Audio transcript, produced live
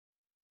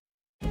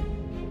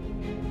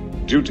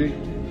duty,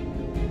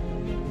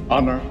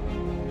 honor,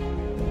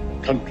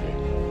 country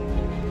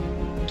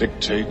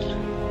dictate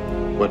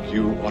what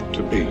you ought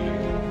to be,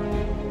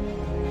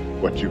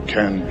 what you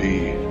can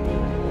be,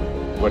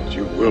 what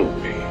you will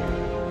be.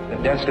 The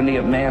destiny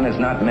of man is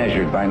not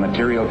measured by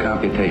material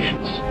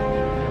computations.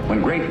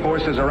 When great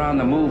forces are on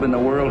the move in the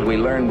world, we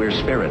learn we're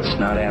spirits,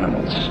 not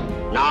animals.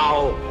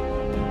 Now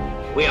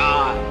we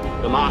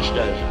are the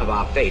masters of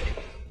our fate.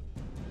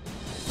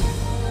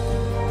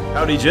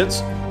 Howdy,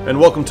 gents, and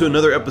welcome to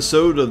another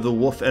episode of the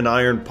Wolf and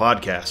Iron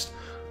podcast.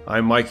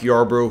 I'm Mike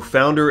Yarbrough,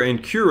 founder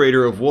and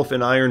curator of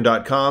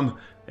wolfandiron.com,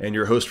 and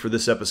your host for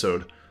this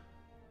episode.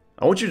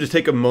 I want you to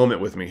take a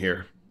moment with me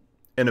here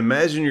and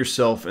imagine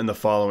yourself in the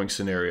following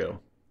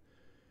scenario.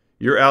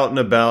 You're out and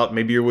about,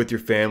 maybe you're with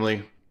your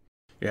family,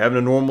 you're having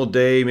a normal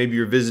day, maybe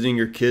you're visiting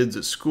your kids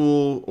at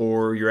school,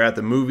 or you're at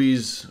the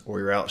movies, or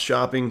you're out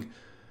shopping,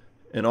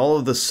 and all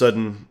of a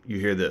sudden you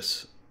hear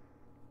this.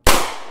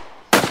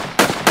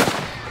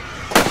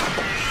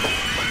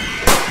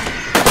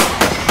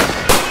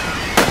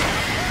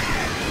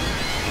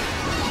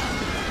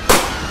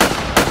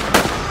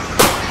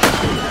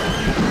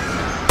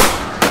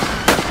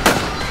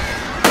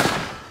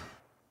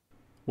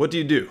 What do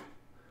you do?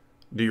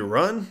 Do you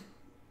run?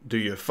 Do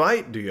you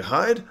fight? Do you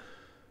hide?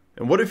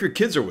 And what if your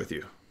kids are with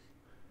you?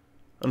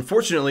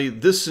 Unfortunately,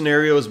 this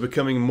scenario is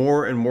becoming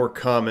more and more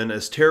common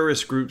as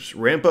terrorist groups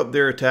ramp up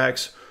their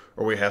attacks,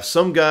 or we have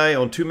some guy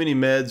on too many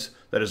meds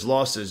that has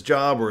lost his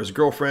job or his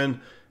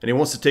girlfriend, and he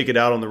wants to take it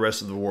out on the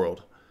rest of the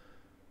world.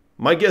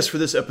 My guest for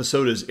this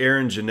episode is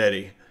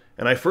Jannetti,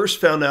 and I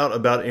first found out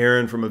about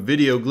Aaron from a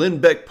video Glenn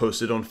Beck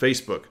posted on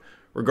Facebook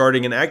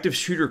regarding an active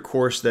shooter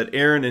course that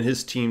Aaron and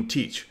his team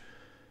teach.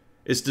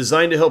 It's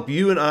designed to help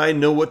you and I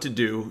know what to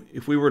do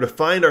if we were to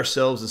find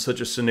ourselves in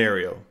such a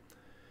scenario.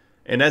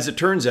 And as it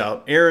turns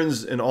out,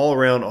 Aaron's an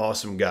all-around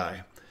awesome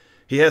guy.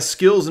 He has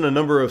skills in a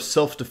number of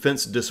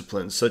self-defense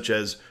disciplines, such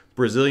as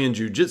Brazilian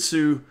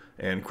Jiu-Jitsu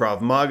and Krav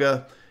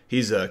Maga.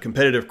 He's a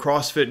competitive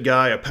CrossFit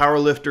guy, a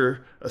powerlifter,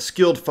 a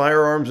skilled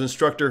firearms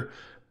instructor,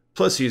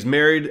 plus he's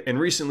married and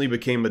recently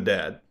became a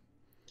dad.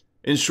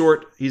 In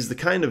short, he's the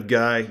kind of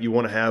guy you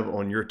want to have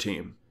on your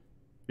team.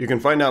 You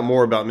can find out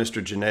more about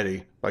Mr.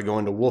 Jannetti by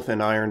going to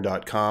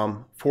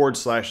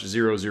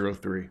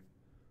wolfandiron.com/003.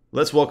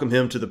 Let's welcome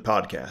him to the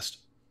podcast.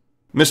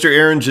 Mr.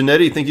 Aaron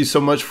Jannetti, thank you so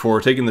much for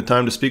taking the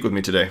time to speak with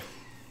me today.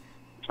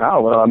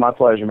 Oh, well, my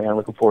pleasure, man.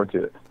 Looking forward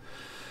to it.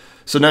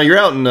 So now you're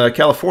out in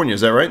California,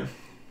 is that right?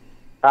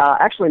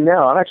 Actually,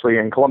 no. I'm actually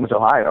in Columbus,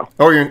 Ohio.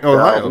 Oh, you're in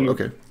Ohio?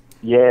 Okay.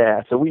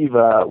 Yeah, so we've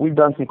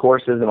done some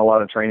courses and a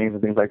lot of trainings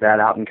and things like that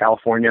out in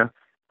California.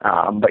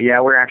 But yeah,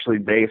 we're actually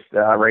based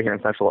right here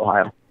in Central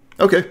Ohio.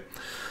 Okay.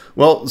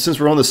 Well, since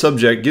we're on the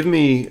subject, give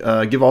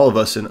all of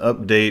us an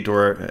update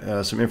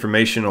or some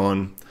information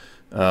on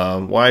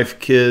wife,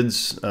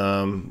 kids,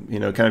 kind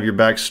of your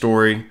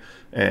backstory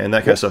and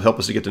that kind of stuff. Help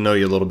us to get to know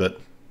you a little bit.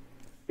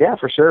 Yeah,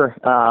 for sure.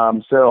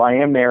 So I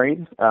am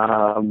married.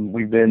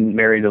 We've been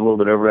married a little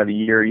bit over about a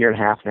year and a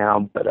half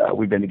now, but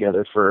we've been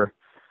together for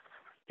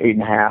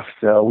 8.5.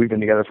 So we've been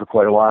together for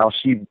quite a while.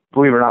 She,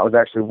 believe it or not, was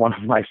actually one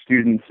of my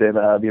students at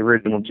the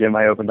original gym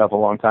I opened up a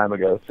long time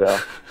ago. So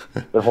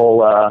the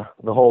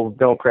whole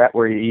 "don't crap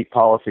where you eat"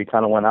 policy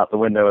kind of went out the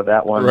window with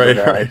that one. Right,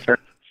 but, right.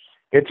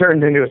 It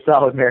turned into a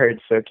solid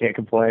marriage, so can't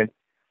complain.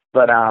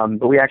 But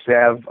we actually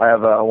I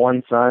have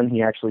one son.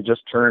 He actually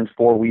just turned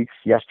 4 weeks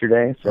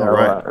yesterday, so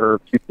right. Or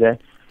Tuesday.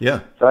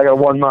 Yeah. So I got a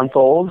 1 month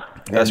old.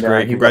 That's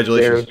great.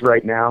 Congratulations. He's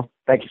right now.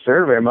 Thank you,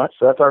 sir, very much.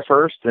 So that's our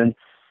first, and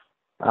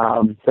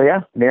so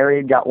yeah,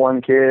 married, got one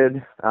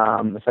kid.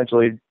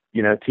 Essentially,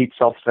 teach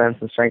self-defense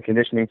and strength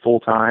conditioning full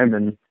time,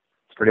 and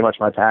it's pretty much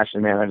my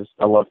passion, man.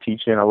 I love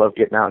teaching. I love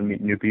getting out and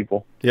meeting new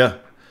people. Yeah.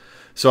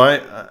 So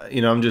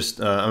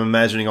I'm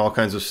imagining all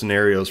kinds of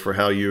scenarios for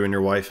how you and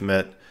your wife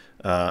met.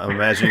 I'm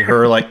imagining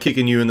her like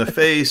kicking you in the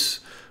face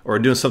or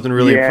doing something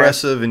really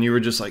impressive, and you were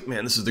just like,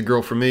 "Man, this is the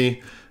girl for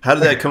me." How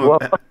did that come?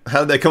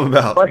 How did that come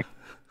about?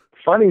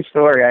 Funny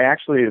story. I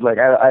actually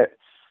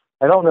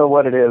I don't know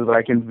what it is, but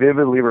I can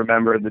vividly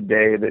remember the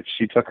day that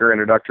she took her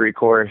introductory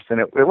course, and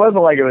it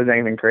wasn't like it was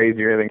anything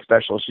crazy or anything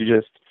special. She's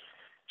a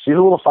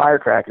little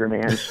firecracker,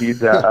 man. She's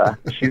got a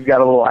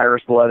little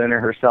Irish blood in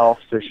her herself,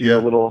 so she's a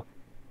little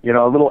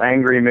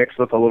angry mixed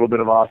with a little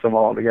bit of awesome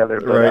all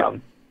together. But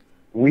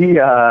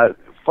right.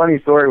 Funny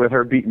story with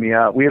her beating me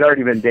up. We had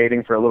already been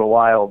dating for a little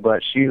while,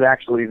 but she's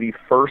actually the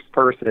first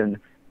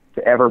person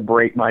to ever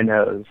break my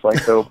nose. Like,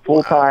 so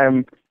full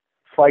time.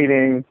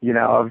 Fighting,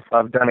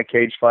 I've done a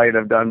cage fight.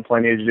 I've done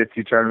plenty of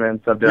jiu-jitsu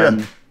tournaments. I've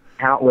done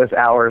countless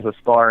hours of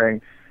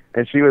sparring,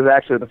 and she was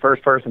actually the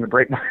first person to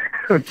break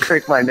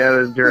my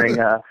nose during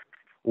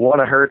one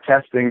of her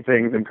testing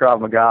things in Krav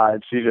Maga.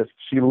 And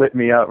she lit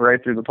me up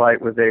right through the pipe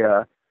with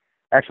an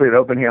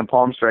open hand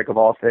palm strike of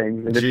all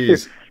things. And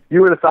Jeez.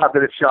 You would have thought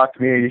that it shocked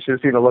me. You should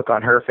have seen the look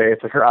on her face.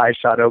 Like her eyes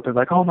shot open,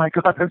 like, "Oh my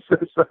God, I'm so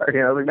sorry."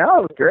 And I was like, "No,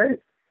 it was great."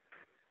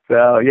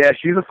 So yeah,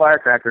 she's a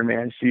firecracker,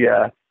 man. She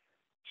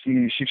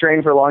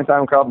trained for a long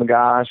time in Krav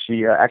Maga.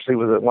 She actually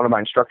was one of my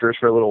instructors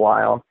for a little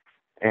while.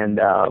 and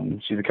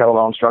she's a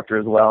kettlebell instructor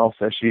as well.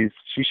 So she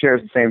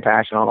shares the same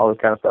passion on all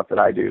this kind of stuff that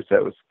I do. So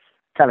it was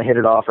kind of hit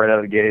it off right out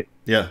of the gate.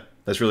 Yeah,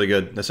 that's really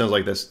good. That sounds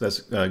like that's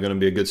going to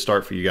be a good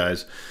start for you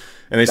guys.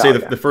 And they say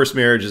the first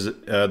marriage is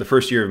the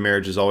first year of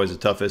marriage is always the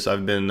toughest.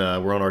 I've been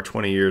we're on our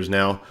 20 years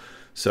now,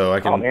 so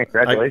I can. Oh man,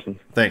 congratulations!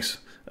 Thanks.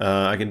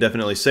 I can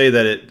definitely say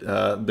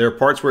that there are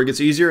parts where it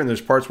gets easier and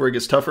there's parts where it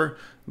gets tougher.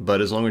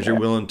 But as long as you're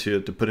willing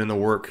to put in the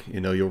work,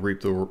 you'll reap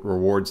the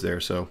rewards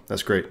there. So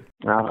that's great.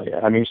 Oh yeah,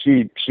 I mean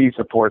she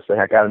supports the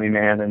heck out of me,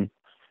 man, and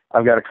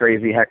I've got a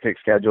crazy hectic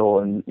schedule,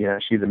 and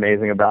she's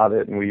amazing about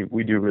it, and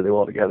we do really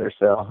well together.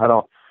 So I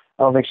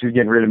don't think she's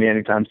getting rid of me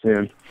anytime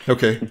soon.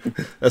 Okay,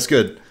 that's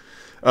good.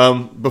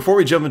 Before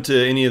we jump into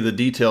any of the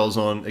details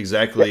on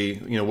exactly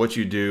what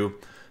you do,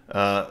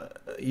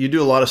 you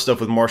do a lot of stuff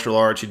with martial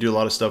arts. You do a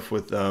lot of stuff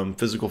with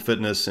physical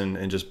fitness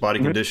and just body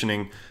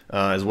conditioning,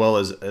 as well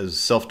as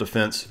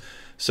self-defense.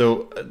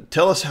 So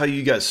tell us how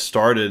you got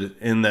started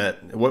in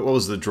that. What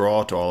was the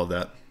draw to all of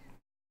that?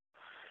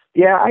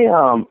 Yeah,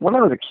 when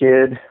I was a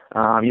kid,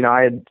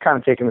 I had kind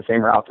of taken the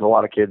same route that a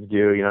lot of kids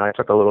do. I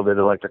took a little bit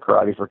of like the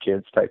karate for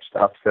kids type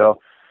stuff. So,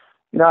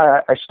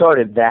 I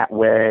started that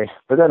way,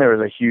 but then there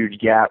was a huge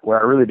gap where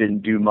I really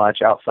didn't do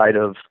much outside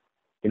of,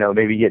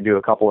 maybe get into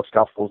a couple of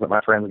scuffles that my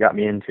friends got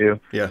me into.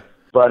 Yeah.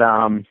 But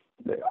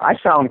I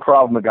found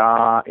Krav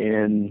Maga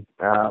in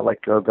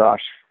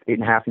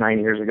 8.5, 9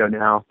 years ago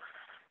now.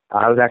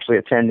 I was actually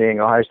attending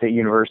Ohio State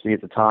University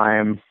at the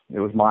time. It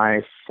was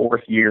my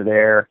 4th year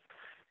there.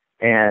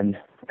 And,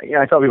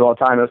 I tell people all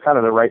the time, it was kind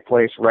of the right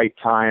place, right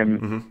time.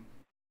 Mm-hmm.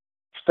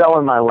 Fell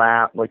in my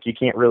lap. Like, you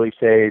can't really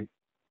say,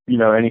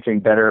 anything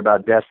better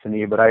about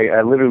destiny. But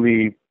I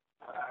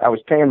was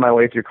paying my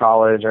way through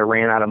college. I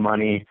ran out of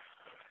money,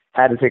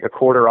 had to take a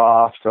quarter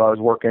off. So I was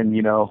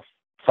working,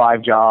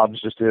 5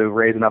 jobs just to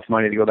raise enough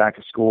money to go back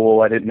to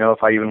school. I didn't know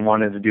if I even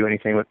wanted to do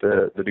anything with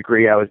the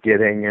degree I was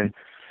getting. And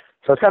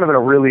so it's kind of in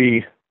a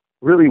really,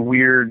 really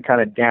weird kind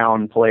of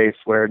down place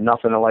where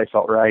nothing in life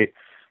felt right.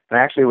 And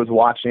I actually was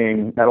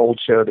watching that old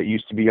show that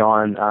used to be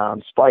on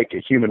Spike, A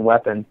Human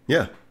Weapon.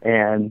 Yeah.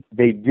 And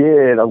they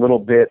did a little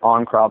bit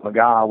on Krav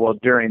Maga. Well,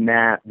 during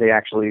that, they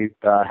actually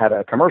had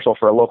a commercial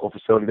for a local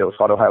facility that was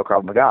called Ohio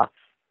Krav Maga.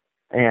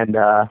 And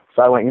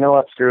so I went, you know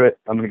what, screw it.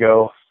 I'm going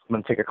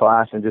to take a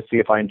class and just see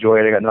if I enjoy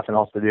it. I got nothing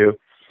else to do.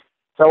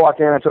 So I walked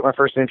in, I took my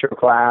first intro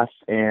class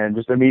and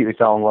just immediately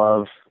fell in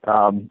love.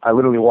 I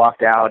literally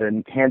walked out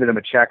and handed him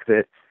a check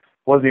that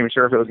wasn't even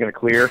sure if it was going to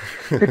clear.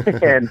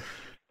 And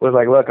was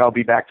like, look, I'll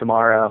be back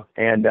tomorrow.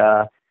 And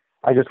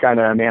I just kind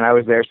of, I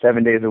was there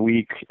 7 days a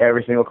week,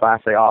 every single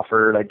class they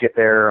offered. I'd get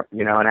there,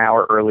 an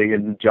hour early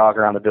and jog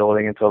around the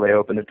building until they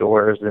opened the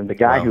doors. And the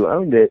guy who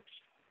owned it,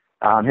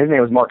 his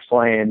name was Mark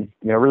Slane,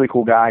 really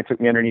cool guy,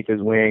 took me underneath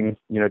his wing,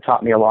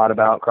 taught me a lot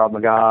about Krav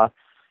Maga,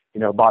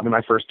 bought me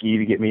my first gi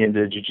to get me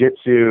into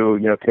jiu-jitsu,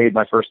 paid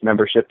my first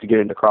membership to get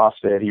into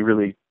CrossFit. He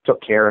really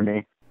took care of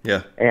me.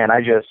 Yeah. And I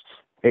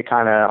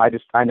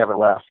never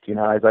left,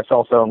 as I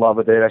fell so in love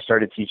with it. I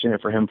started teaching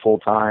it for him full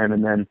time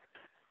and then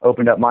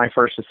opened up my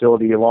first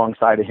facility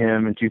alongside of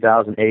him in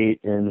 2008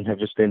 and have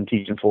just been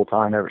teaching full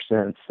time ever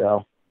since.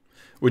 So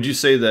would you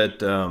say that,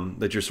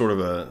 that you're sort of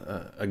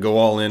a go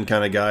all in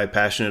kind of guy,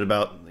 passionate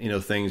about,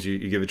 things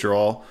you give it your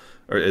all,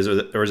 or is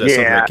that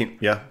something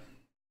that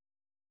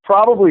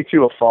probably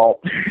to a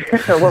fault.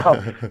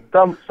 Well,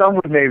 some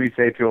would maybe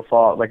say to a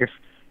fault. Like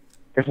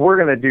if we're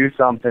going to do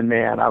something,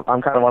 man,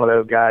 I'm kind of one of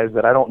those guys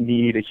that I don't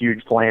need a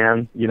huge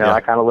plan. I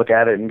kind of look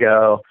at it and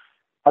go,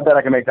 I bet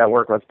I can make that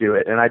work. Let's do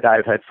it. And I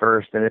dive head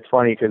first. And it's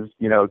funny because,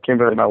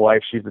 Kimberly, my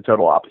wife, she's the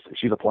total opposite.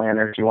 She's a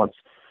planner. She wants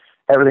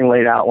everything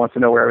laid out, wants to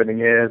know where everything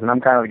is. And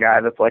I'm kind of the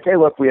guy that's like, hey,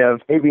 look, we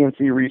have A, B, and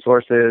C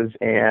resources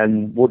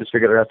and we'll just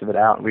figure the rest of it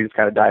out. And we just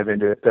kind of dive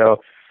into it.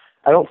 So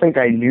I don't think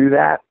I knew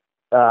that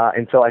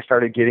until I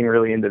started getting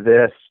really into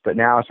this. But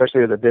now,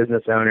 especially as a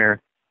business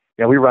owner,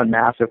 we run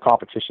massive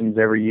competitions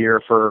every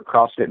year for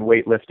CrossFit and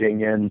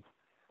weightlifting, and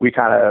we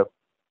kind of,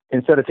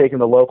 instead of taking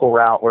the local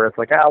route where it's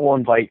like, we'll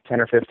invite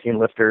 10 or 15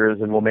 lifters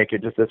and we'll make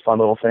it just this fun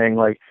little thing.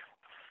 Like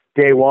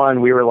day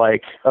one, we were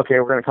like, okay,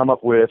 we're going to come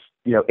up with,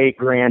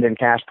 $8,000 in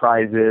cash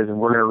prizes and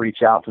we're going to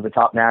reach out to the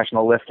top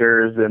national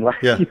lifters. And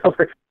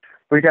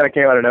we kind of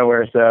came out of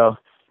nowhere. So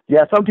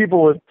yeah, some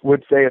people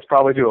would say it's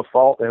probably to a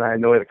fault and I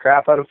annoy the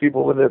crap out of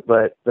people with it,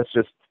 but that's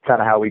just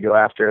kind of how we go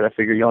after it. I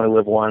figure you only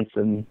live once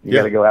and you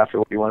got to go after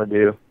what you want to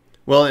do.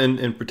 Well,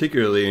 and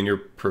particularly in your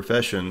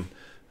profession,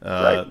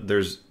 right.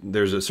 There's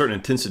a certain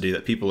intensity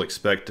that people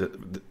expect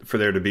for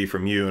there to be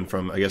from you and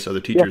from, I guess,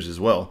 other teachers as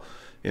well.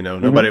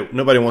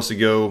 Nobody wants to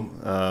go,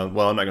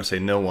 well, I'm not going to say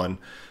no one.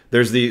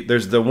 There's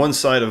the one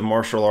side of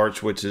martial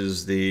arts, which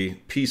is the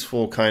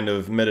peaceful kind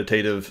of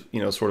meditative,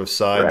 sort of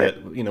side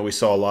that, we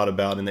saw a lot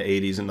about in the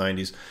 80s and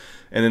 90s.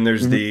 And then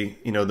there's the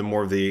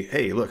more of the,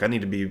 hey, look, I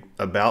need to be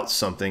about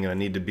something and I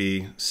need to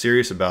be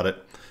serious about it.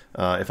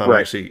 If I'm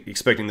actually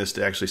expecting this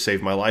to actually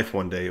save my life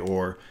one day,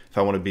 or if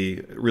I want to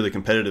be really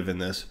competitive in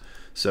this.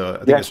 So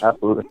I think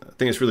absolutely. I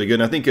think it's really good.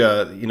 And I think,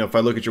 if I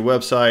look at your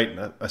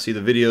website, I see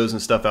the videos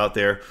and stuff out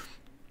there.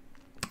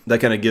 that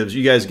kind of gives,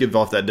 you guys give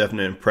off that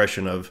definite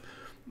impression of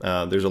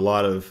there's a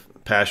lot of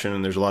passion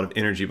and there's a lot of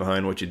energy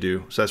behind what you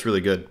do. So that's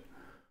really good.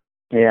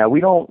 Yeah, we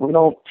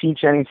don't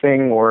teach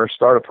anything or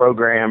start a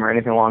program or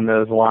anything along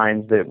those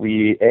lines that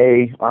we,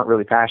 A, aren't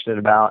really passionate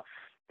about,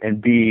 and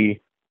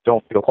B,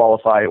 don't feel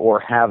qualified or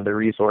have the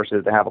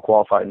resources to have a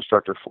qualified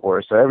instructor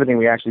for. So everything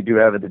we actually do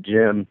have at the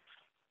gym,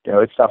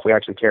 it's stuff we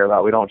actually care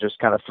about. We don't just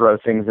kind of throw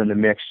things in the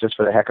mix just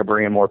for the heck of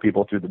bringing more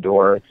people through the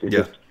door.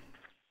 It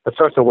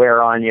starts to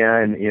wear on you,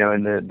 and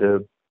and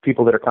the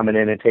people that are coming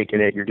in and taking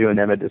it, you're doing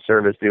them a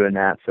disservice doing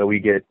that. So we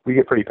get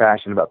pretty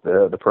passionate about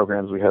the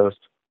programs we host.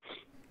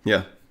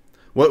 Yeah.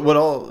 What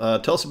all?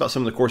 Tell us about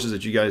some of the courses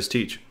that you guys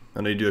teach.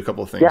 I know you do a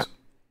couple of things. Yeah.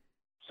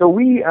 So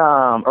we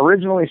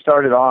originally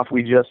started off,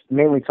 we just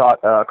mainly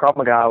taught Krav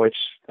Maga, which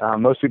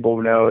most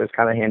people know is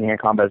kind of a hand-to-hand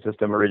combat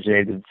system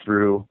originated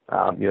through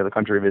the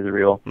country of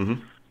Israel,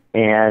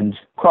 and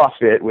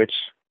CrossFit, which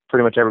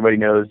pretty much everybody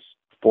knows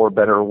for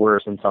better or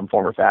worse in some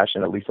form or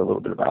fashion, at least a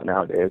little bit about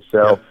nowadays.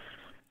 So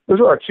those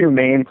are our two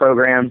main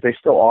programs. They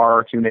still are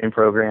our two main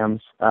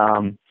programs.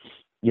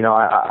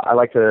 I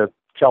like to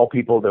tell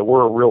people that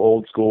we're real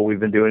old school. We've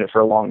been doing it for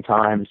a long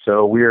time.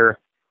 So we're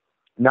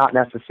not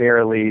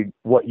necessarily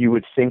what you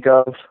would think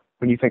of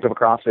when you think of a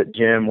CrossFit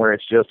gym where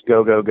it's just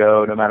go, go,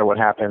 go, no matter what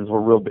happens. We're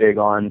real big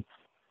on,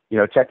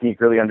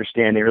 technique, really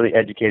understanding, really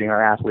educating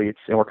our athletes.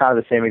 And we're kind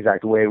of the same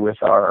exact way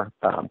with our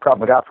Krav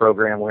Maga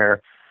program,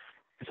 where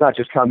it's not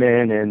just come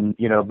in and,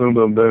 boom,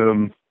 boom,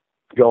 boom,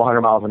 go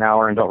 100 miles an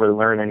hour and don't really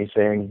learn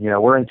anything.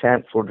 We're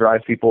intense. We'll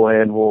drive people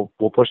in. We'll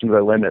push them to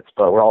their limits,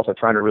 but we're also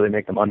trying to really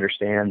make them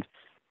understand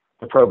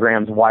the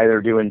programs, why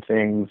they're doing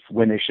things,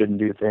 when they shouldn't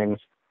do things.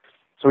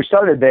 So we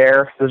started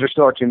there. Those are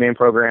still our two main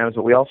programs,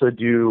 but we also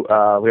do,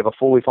 we have a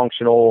fully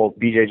functional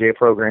BJJ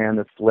program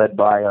that's led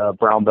by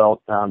brown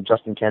belt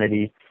Justin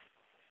Kennedy.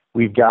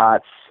 We've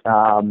got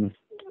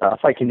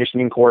fight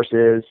conditioning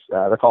courses.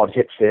 They're called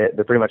Hit Fit.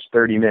 They're pretty much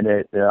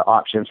 30-minute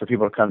options for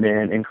people to come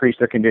in, increase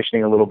their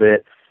conditioning a little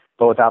bit,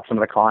 but without some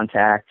of the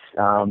contact.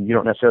 You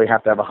don't necessarily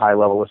have to have a high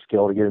level of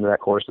skill to get into that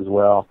course as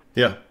well.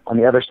 Yeah. On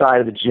the other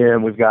side of the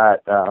gym, we've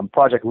got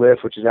Project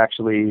Lift, which is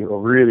actually a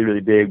really,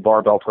 really big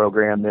barbell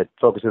program that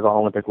focuses on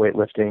Olympic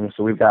weightlifting.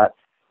 So we've got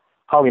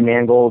Holly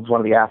Mangold's one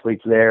of the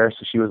athletes there.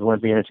 So she was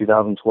Olympian in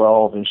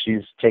 2012, and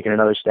she's taken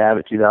another stab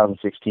at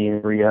 2016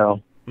 in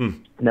Rio.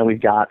 And then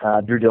we've got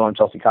Drew Dillon and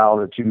Chelsea Kyle,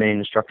 the two main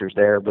instructors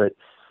there. But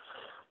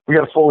we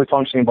got a fully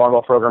functioning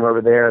barbell program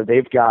over there.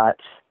 They've got,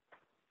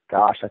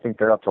 I think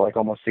they're up to like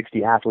almost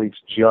 60 athletes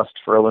just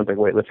for Olympic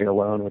weightlifting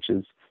alone, which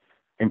is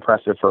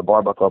impressive for a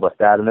barbell club like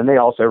that. And then they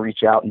also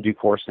reach out and do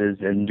courses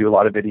and do a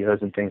lot of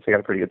videos and things. They got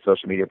a pretty good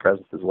social media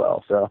presence as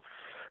well. So,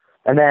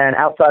 and then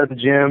outside of the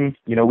gym,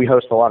 we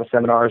host a lot of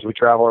seminars. We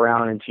travel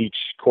around and teach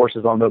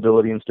courses on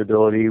mobility and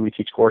stability. We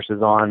teach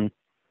courses on,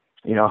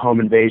 home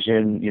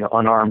invasion,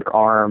 unarmed or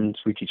armed.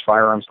 We teach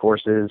firearms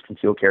courses,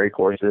 concealed carry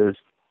courses.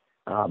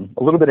 A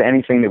little bit of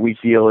anything that we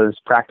feel is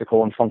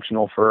practical and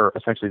functional for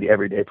essentially the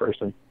everyday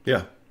person.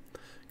 Yeah,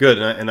 good.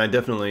 And I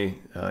definitely,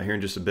 here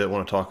in just a bit,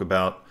 want to talk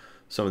about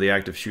some of the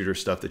active shooter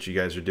stuff that you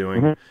guys are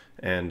doing,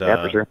 and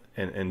for sure.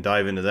 and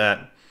dive into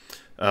that.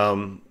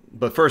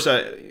 But first,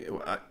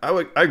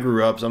 I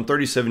grew up. So I'm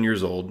 37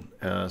 years old.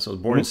 So I was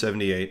born in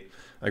 '78.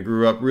 I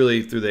grew up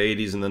really through the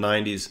 '80s and the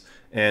 '90s,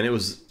 and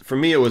for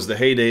me, it was the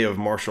heyday of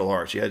martial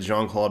arts. You had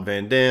Jean-Claude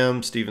Van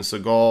Damme, Steven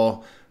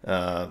Seagal.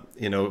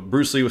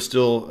 Bruce Lee was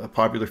still a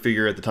popular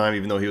figure at the time,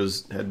 even though he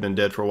had been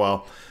dead for a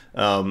while.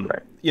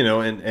 Right.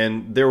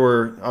 And there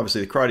were obviously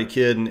the Karate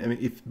Kid, and I mean,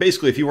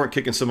 if you weren't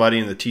kicking somebody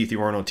in the teeth,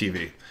 you weren't on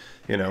TV.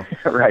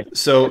 Right.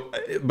 So,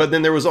 but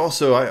then there was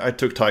also I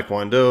took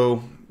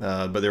Taekwondo,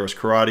 but there was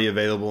karate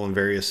available in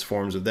various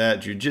forms of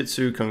that,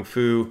 Jiu-Jitsu, Kung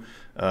Fu,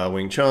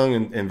 Wing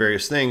Chun, and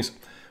various things.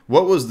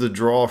 What was the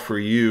draw for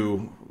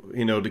you,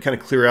 to kind of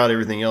clear out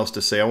everything else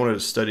to say I wanted to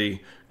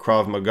study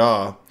Krav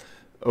Maga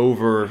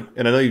over,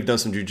 and I know you've done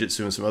some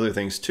jiu-jitsu and some other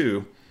things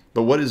too,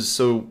 but what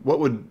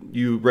would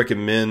you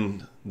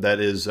recommend that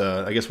is,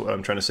 I guess what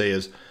I'm trying to say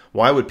is,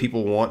 why would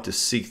people want to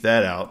seek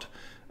that out,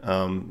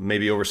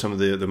 maybe over some of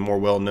the more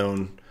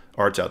well-known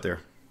arts out there?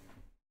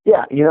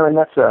 Yeah, and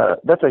that's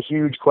a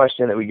huge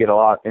question that we get a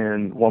lot,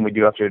 and one we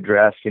do have to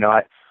address.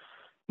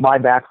 My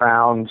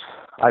background,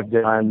 I've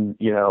done,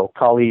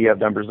 Kali, I've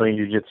done Brazilian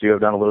Jiu-Jitsu,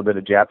 I've done a little bit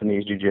of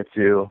Japanese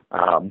Jiu-Jitsu.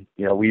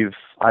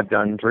 I've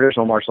done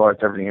traditional martial arts,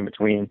 everything in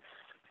between.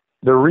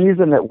 The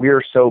reason that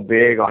we're so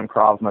big on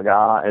Krav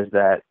Maga is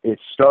that it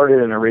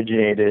started and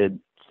originated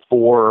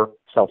for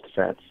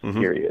self-defense,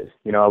 period.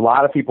 A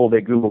lot of people, they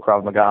Google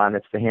Krav Maga, and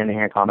it's the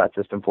hand-to-hand combat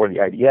system for the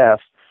IDF,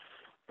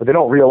 but they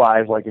don't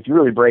realize, if you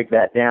really break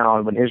that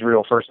down, when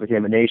Israel first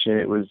became a nation,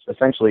 it was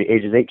essentially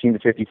ages 18 to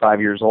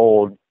 55 years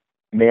old,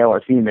 male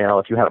or female.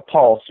 If you had a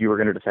pulse, you were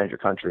going to defend your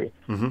country.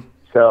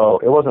 So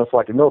it wasn't a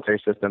selective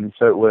military system,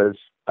 so it was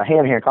a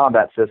hand-to-hand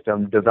combat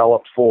system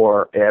developed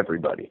for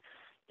everybody.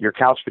 Your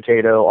couch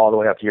potato all the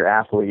way up to your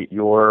athlete,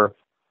 your,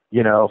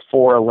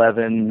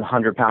 4'11",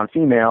 100-pound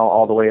female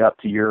all the way up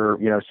to your,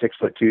 6'2",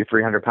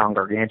 300-pound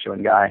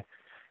gargantuan guy.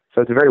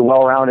 So it's a very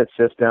well-rounded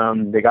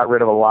system. They got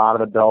rid of a lot of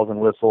the bells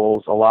and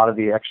whistles, a lot of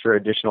the extra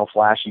additional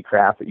flashy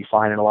crap that you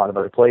find in a lot of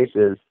other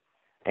places.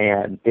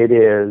 And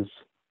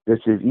this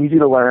is easy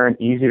to learn,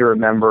 easy to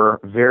remember,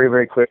 very,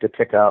 very quick to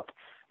pick up.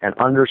 And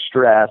under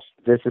stress,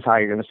 this is how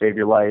you're going to save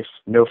your life.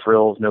 No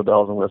frills, no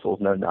bells and whistles,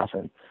 no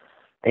nothing.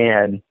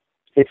 And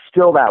it's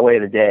still that way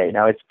today.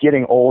 Now, it's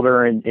getting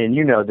older, and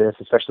you know this,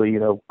 especially,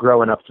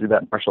 growing up through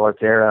that martial arts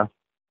era.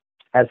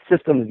 As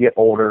systems get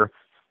older,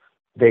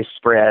 they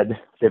spread.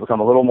 They become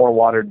a little more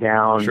watered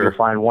down. Sure. You'll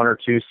find one or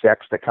two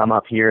sects that come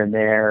up here and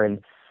there,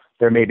 and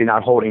they're maybe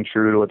not holding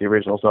true to what the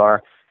originals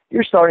are.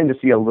 You're starting to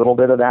see a little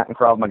bit of that in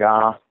Krav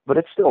Maga, but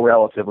it's still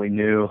relatively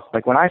new.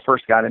 Like when I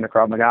first got into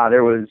Krav Maga,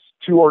 there was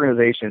two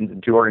organizations,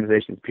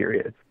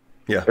 period.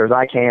 Yeah. There was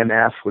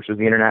IKMF, which was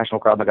the International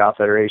Krav Maga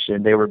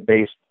Federation. They were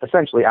based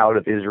essentially out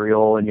of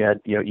Israel, and you had,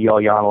 El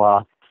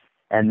Yanala.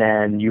 And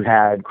then you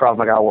had Krav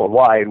Maga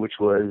Worldwide, which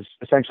was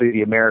essentially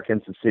the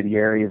American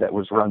subsidiary that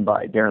was run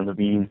by Darren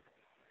Levine.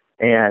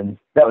 And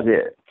that was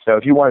it. So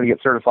if you wanted to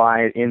get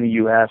certified in the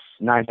U.S.,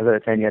 9 times out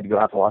of 10, you had to go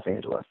out to Los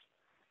Angeles.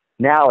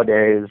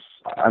 Nowadays,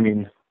 I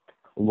mean,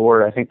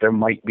 Lord, I think there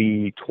might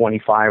be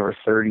 25 or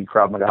 30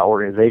 Krav Maga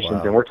organizations,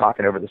 Wow. and we're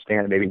talking over the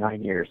span of maybe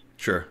 9 years.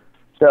 Sure.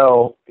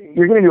 So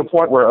you're getting to a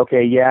point where,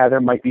 okay, yeah,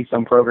 there might be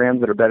some programs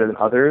that are better than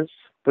others,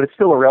 but it's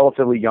still a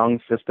relatively young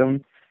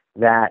system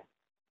that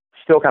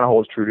still kind of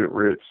holds true to its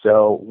roots.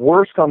 So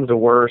worst comes to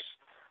worst,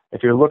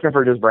 if you're looking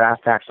for just brass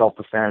tack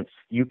self-defense,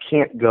 you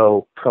can't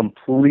go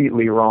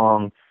completely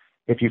wrong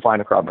if you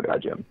find a Krav Maga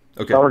gym.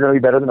 Okay. Some are going to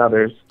be better than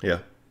others, Yeah.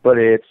 but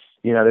it's,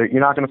 you're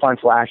not going to find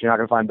flash, you're not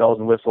going to find bells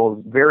and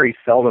whistles. Very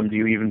seldom do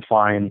you even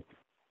find,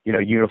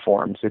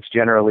 uniforms. It's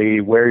generally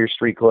wear your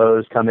street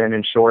clothes, come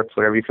in shorts,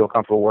 whatever you feel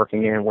comfortable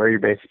working in, wear your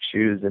basic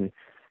shoes, and,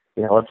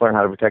 let's learn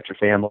how to protect your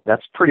family.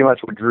 That's pretty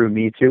much what drew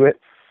me to it.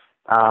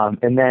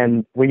 And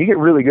then when you get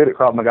really good at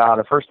Krav Maga,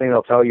 the first thing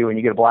they'll tell you when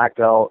you get a black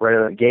belt right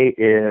out of the gate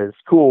is,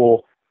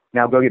 cool,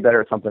 now go get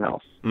better at something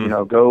else.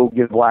 Go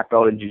get a black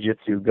belt in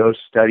jiu-jitsu, go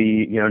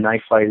study,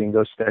 knife fighting,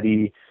 go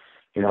study,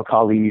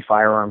 Kali,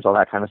 firearms, all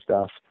that kind of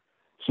stuff.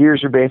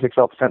 Here's your basic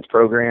self-defense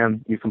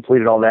program. You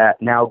completed all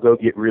that. Now go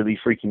get really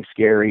freaking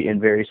scary in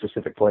very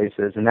specific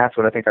places. And that's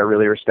what I think I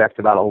really respect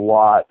about a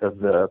lot of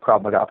the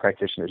Krav Maga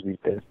practitioners these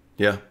days.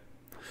 Yeah.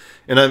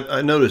 And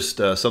I noticed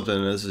something,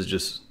 and this is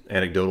just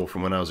anecdotal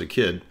from when I was a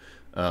kid.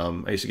 I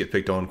used to get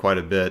picked on quite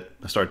a bit.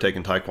 I started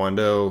taking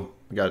Taekwondo,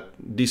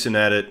 got decent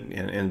at it,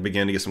 and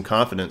began to get some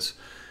confidence.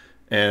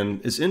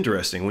 And it's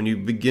interesting, when you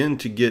begin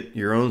to get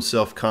your own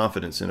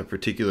self-confidence in a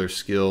particular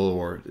skill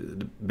or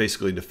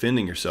basically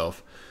defending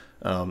yourself,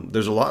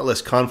 there's a lot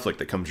less conflict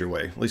that comes your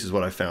way, at least is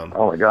what I found.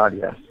 Oh, my God,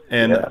 yes.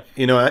 And,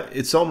 yes.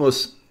 It's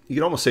almost, you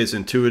can almost say it's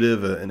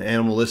intuitive, an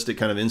animalistic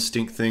kind of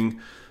instinct thing,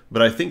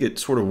 but I think it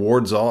sort of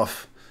wards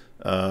off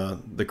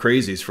the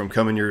crazies from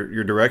coming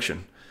your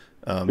direction.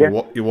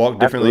 You walk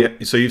differently.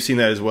 Absolutely. So you've seen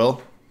that as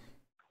well?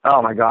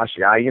 Oh, my gosh,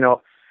 yeah.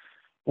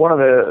 One of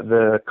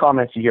the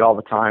comments you get all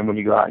the time when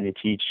you go out and you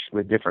teach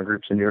with different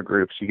groups and newer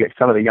groups, you get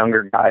some of the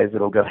younger guys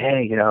that'll go,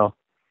 hey,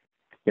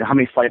 how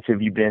many fights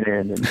have you been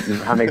in, and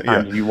how many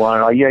times have you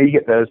won? You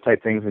get those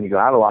type things when you go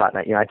out a lot.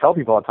 And I tell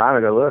people all the time,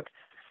 I go, look,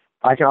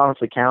 I can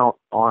honestly count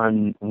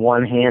on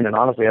one hand, and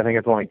honestly, I think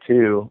it's only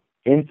two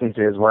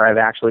instances where I've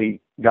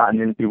actually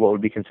gotten into what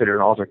would be considered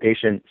an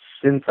altercation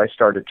since I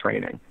started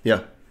training.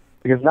 Yeah.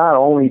 Because not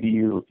only do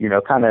you,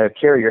 kind of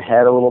carry your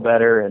head a little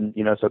better, and,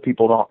 so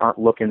people aren't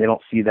looking, they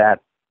don't see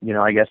that,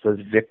 I guess those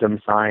victim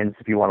signs,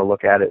 if you want to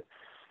look at it.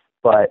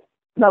 But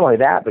not only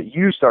that, but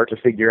you start to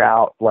figure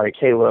out, like,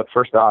 hey, look,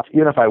 first off,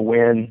 even if I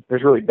win,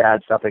 there's really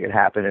bad stuff that could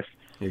happen.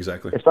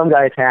 If some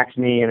guy attacks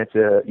me and it's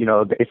a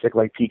basic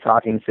like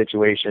peacocking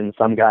situation,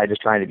 some guy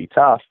just trying to be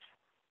tough,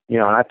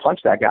 and I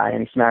punch that guy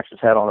and he smacks his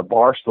head on a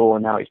bar stool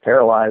and now he's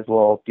paralyzed.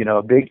 Well,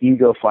 a big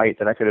ego fight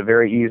that I could have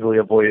very easily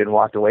avoided and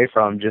walked away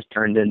from just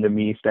turned into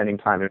me spending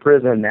time in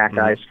prison, that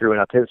guy screwing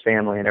up his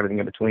family and everything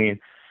in between.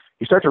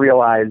 You start to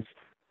realize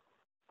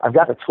I've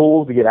got the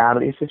tools to get out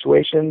of these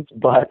situations,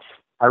 but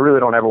I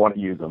really don't ever want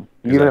to use them,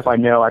 even if I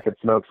know I could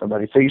smoke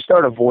somebody. So you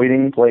start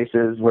avoiding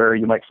places where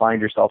you might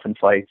find yourself in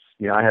fights.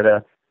 I had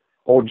a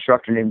old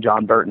instructor named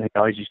John Burton who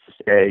always used to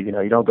say,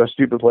 you don't go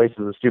stupid places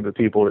with stupid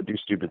people that do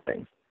stupid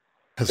things.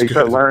 So you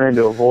start learning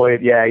to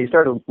avoid,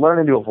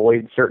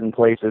 certain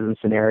places and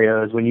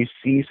scenarios. When you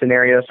see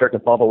scenarios start to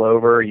bubble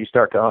over, you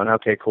start going,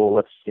 okay, cool,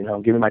 let's, give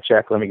me my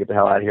check, let me get the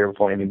hell out of here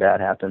before anything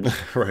bad happens.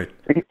 Right.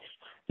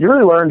 You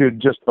really learn to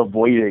just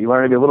avoid it. You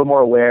learn to be a little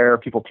more aware.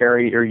 You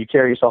carry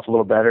yourself a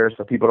little better,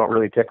 so people don't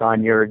really pick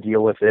on you or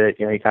deal with it.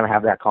 You kind of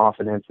have that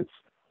confidence.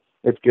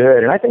 It's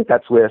good, and I think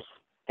that's with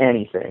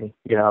anything.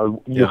 You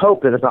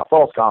hope that it's not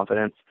false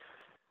confidence,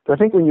 but I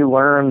think when you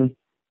learn,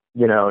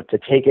 to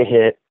take a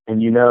hit and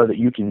that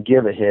you can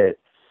give a hit,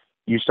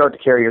 you start to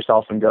carry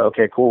yourself and go,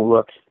 okay, cool.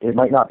 Look, it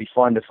might not be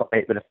fun to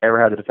fight, but if I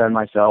ever had to defend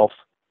myself,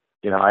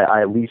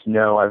 I at least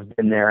know I've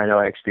been there. I know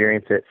I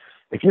experienced it.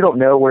 If you don't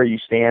know where you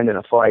stand in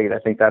a fight, I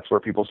think that's where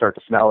people start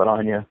to smell it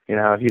on you.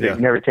 If you've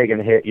never taken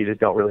a hit, you just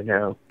don't really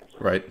know.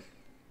 Right.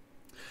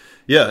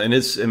 Yeah, and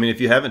I mean, if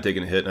you haven't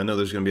taken a hit, I know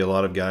there's going to be a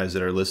lot of guys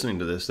that are listening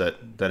to this that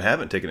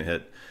haven't taken a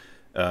hit.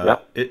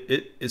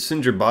 It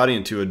sends your body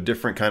into a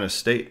different kind of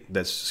state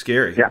that's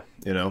scary. Yeah.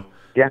 You know.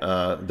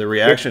 Yeah. The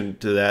reaction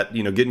to that,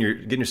 you know, getting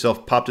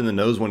yourself popped in the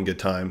nose one good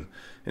time,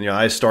 and your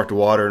eyes start to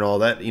water and all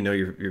that. You know,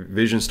 your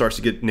vision starts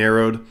to get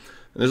narrowed.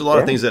 And there's a lot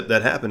of things that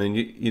happen. And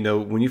you know,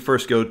 when you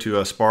first go to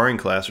a sparring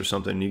class or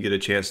something, you get a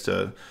chance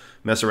to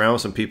mess around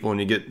with some people, and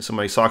you get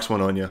somebody socks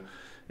one on you.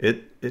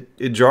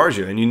 It jars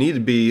you, and you need to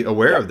be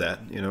aware of that,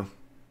 you know?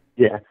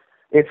 Yeah.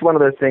 It's one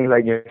of those things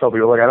like, you know, tell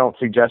people, look, I don't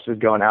suggest just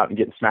going out and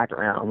getting smacked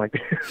around. Like,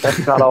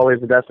 that's not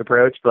always the best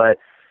approach, but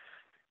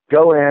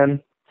go in,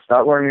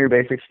 start learning your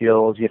basic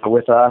skills. You know,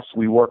 with us,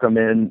 we work them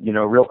in, you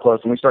know, real close.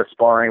 When we start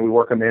sparring, we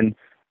work them in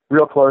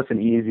real close and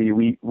easy.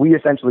 We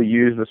essentially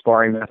use the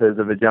sparring methods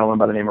of a gentleman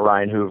by the name of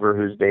Ryan Hoover,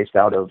 who's based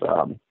out of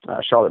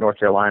Charlotte, North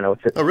Carolina,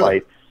 with Fit to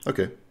Fight.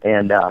 Okay.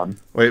 And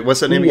wait, what's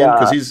that name again?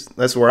 Because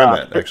that's where I'm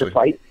at, actually. Fit to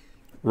Fight.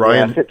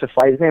 Ryan? Yeah, Fit to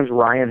Fight. His name's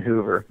Ryan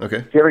Hoover. Okay.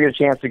 If you ever get a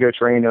chance to go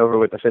train over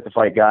with the Fit to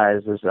Fight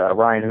guys, there's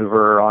Ryan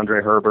Hoover,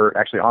 Andre Herbert.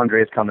 Actually,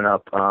 Andre's coming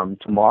up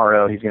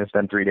tomorrow. He's going to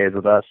spend 3 days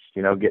with us,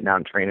 you know, getting out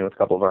and training with a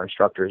couple of our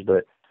instructors.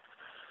 But,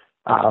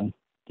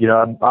 you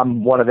know,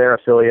 I'm one of their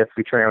affiliates.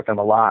 We train with them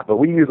a lot. But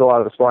we use a lot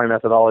of the sparring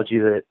methodology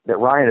that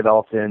Ryan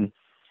developed in,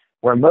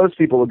 where most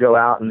people would go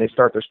out and they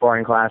start their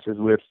sparring classes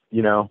with,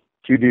 you know,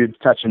 two dudes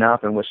touching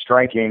up and with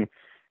striking.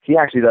 He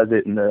actually does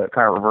it in the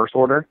kind of reverse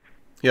order.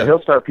 Yeah.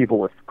 He'll start people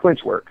with clinch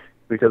work,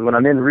 because when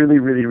I'm in really,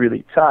 really,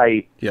 really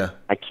tight,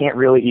 I can't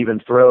really even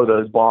throw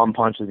those bomb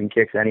punches and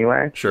kicks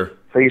anyway. Sure.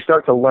 So you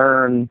start to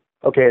learn,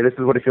 okay, this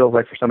is what it feels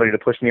like for somebody to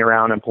push me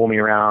around and pull me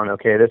around.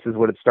 Okay, this is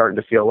what it's starting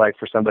to feel like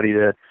for somebody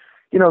to,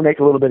 you know, make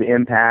a little bit of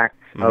impact.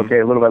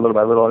 Okay, little by little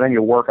by little, and then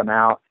you work them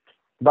out.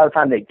 By the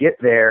time they get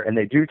there and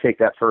they do take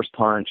that first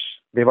punch,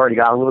 they've already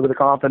got a little bit of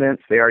confidence.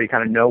 They already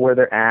kind of know where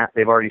they're at.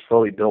 They've already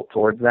slowly built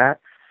towards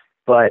that.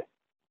 But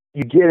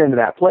you get into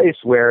that place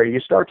where you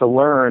start to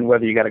learn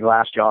whether you got a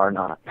glass jaw or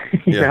not,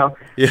 you know?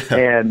 Yeah.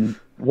 And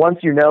once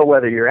you know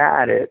whether you're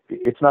at it,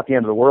 it's not the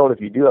end of the world if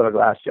you do have a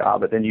glass jaw,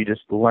 but then you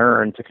just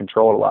learn to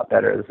control it a lot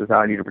better. This is how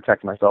I need to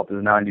protect myself. This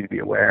is how I need to be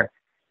aware.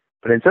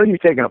 But until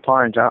you've taken a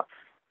punch,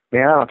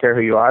 man, I don't care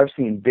who you are. I've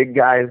seen big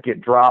guys get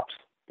dropped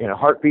in a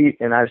heartbeat,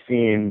 and I've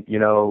seen, you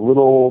know,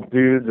 little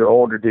dudes or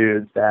older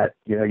dudes that,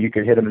 you know, you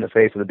could hit them in the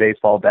face with a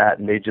baseball bat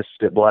and they just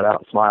spit blood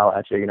out and smile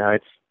at you. You know,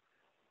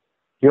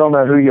 you don't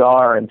know who you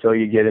are until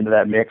you get into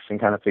that mix and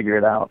kind of figure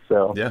it out.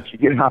 So if you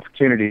get an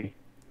opportunity,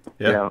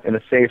 you know, in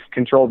a safe,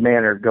 controlled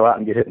manner, go out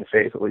and get hit in the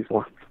face at least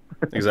once.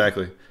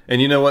 Exactly. And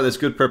you know what? That's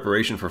good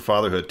preparation for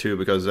fatherhood too,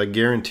 because I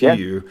guarantee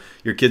you,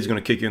 your kid's going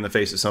to kick you in the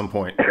face at some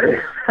point,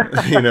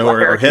 you know,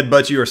 or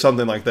headbutt you or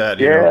something like that.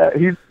 You know?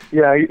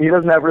 He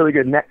doesn't have really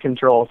good neck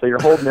control, so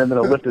you're holding him and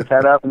he'll lift his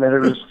head up and then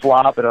it'll just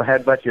flop and it'll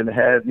headbutt you in the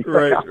head.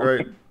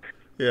 Right.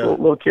 Yeah.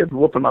 Little kid's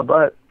whooping my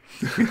butt.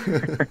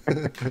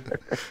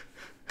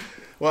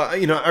 Well,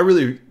 you know, I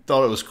really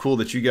thought it was cool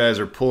that you guys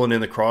are pulling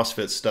in the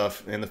CrossFit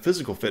stuff and the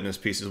physical fitness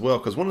piece as well,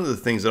 because one of the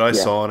things that I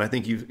saw, and I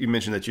think you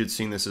mentioned that you'd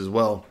seen this as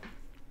well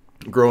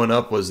growing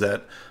up, was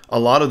that a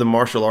lot of the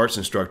martial arts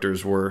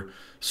instructors were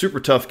super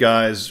tough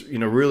guys, you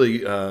know,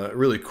 really,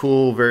 really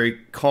cool, very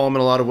calm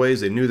in a lot of ways.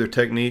 They knew their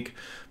technique,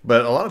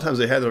 but a lot of times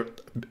they had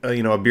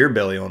a beer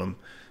belly on them,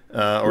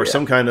 or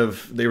some kind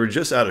of, they were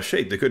just out of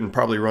shape. They couldn't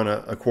probably run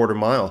a quarter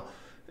mile.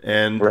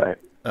 And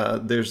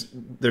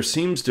there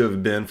seems to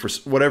have been, for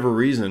whatever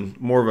reason,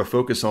 more of a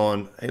focus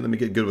on, hey, let me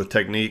get good with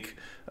technique.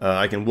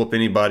 I can whoop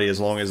anybody as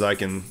long as I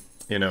can,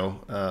 you know,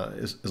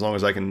 as long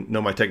as I can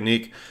know my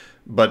technique.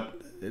 But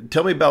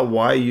tell me about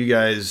why you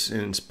guys,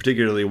 and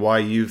particularly why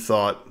you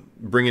thought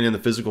bringing in the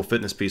physical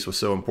fitness piece was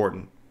so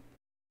important.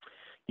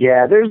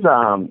 Yeah, there's,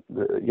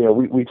 you know,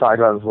 we talked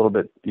about this a little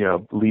bit, you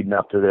know, leading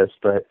up to this,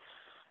 but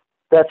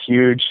that's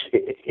huge.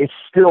 It's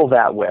still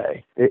that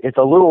way. It's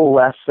a little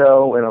less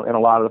so in a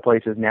lot of the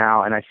places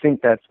now, and I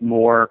think that's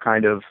more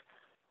kind of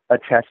a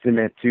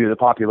testament to the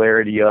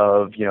popularity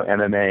of, you know,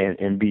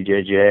 MMA and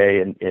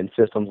BJJ and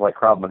systems like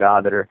Krav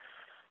Maga that are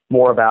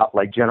more about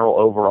like general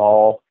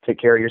overall take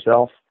care of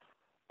yourself.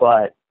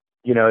 But,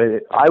 you know,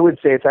 I would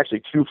say it's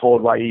actually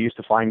twofold why you used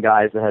to find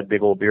guys that had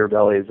big old beer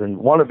bellies, and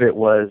one of it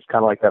was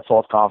kind of like that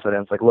false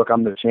confidence, like, look,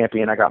 I'm the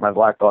champion, I got my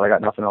black belt, I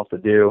got nothing else to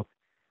do.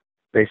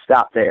 They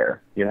stop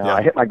there. You know,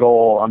 I hit my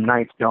goal. I'm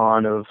ninth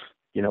John of,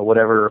 you know,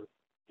 whatever,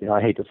 you know, I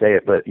hate to say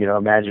it, but, you know,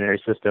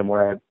 imaginary system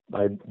where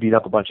I beat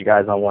up a bunch of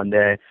guys on one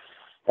day,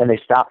 and they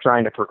stop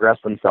trying to progress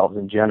themselves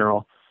in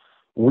general.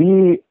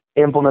 We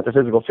implement the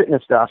physical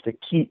fitness stuff to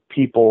keep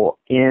people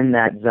in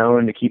that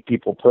zone, to keep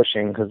people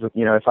pushing. Because,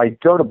 you know, if I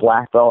go to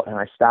black belt and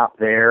I stop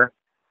there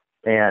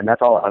and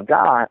that's all I've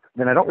got,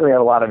 then I don't really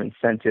have a lot of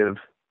incentive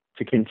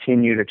to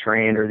continue to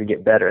train or to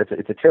get better.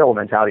 It's a terrible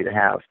mentality to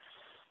have.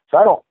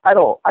 So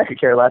I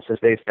could care less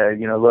if they said,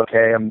 you know, look,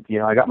 hey,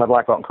 I got my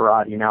black belt in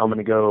karate. Now I'm going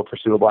to go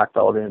pursue a black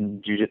belt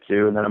in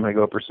jiu-jitsu, and then I'm going to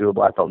go pursue a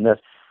black belt in this.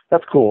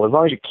 That's cool. As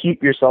long as you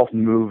keep yourself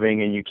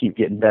moving and you keep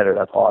getting better,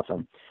 that's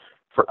awesome.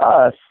 For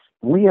us,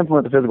 we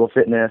implement the physical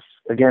fitness,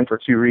 again, for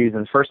two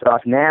reasons. First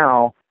off,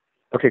 now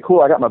okay,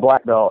 cool, I got my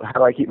black belt. How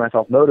do I keep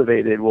myself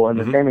motivated? Well, in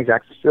the Mm-hmm. same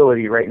exact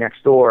facility right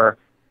next door,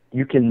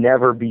 you can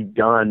never be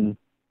done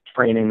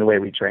training the way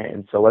we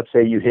train. So let's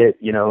say you hit,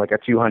 like a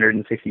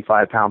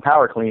 265-pound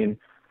power clean.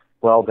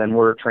 Well, then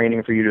we're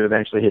training for you to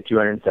eventually hit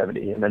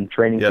 270, and then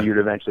training for you to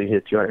eventually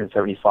hit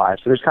 275.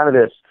 So there's kind of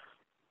this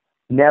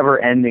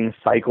never-ending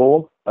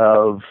cycle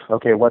of,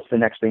 okay, what's the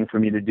next thing for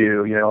me to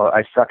do?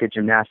 I suck at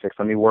gymnastics.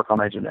 Let me work on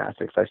my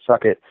gymnastics. I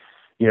suck at,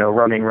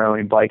 running,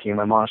 rowing, biking,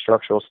 my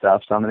monostructural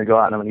stuff. So I'm going to go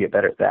out and I'm going to get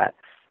better at that.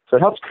 So it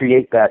helps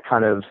create that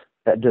kind of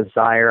that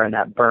desire and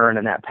that burn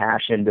and that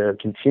passion to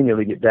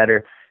continually get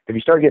better. If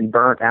you start getting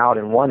burnt out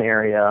in one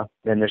area,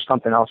 then there's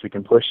something else we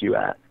can push you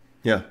at.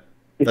 Yeah.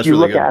 If you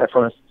look at it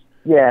from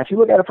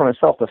a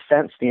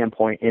self-defense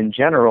standpoint in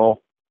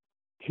general,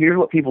 here's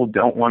what people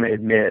don't want to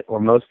admit, or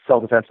most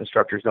self-defense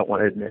instructors don't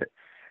want to admit.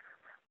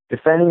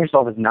 Defending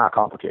yourself is not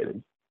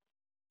complicated.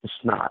 It's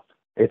not.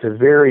 It's a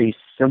very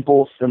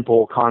simple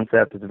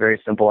concept. It's a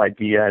very simple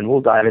idea, and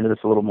we'll dive into this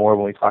a little more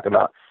when we talk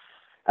about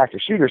active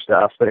shooter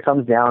stuff, but it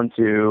comes down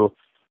to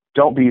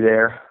don't be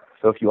there.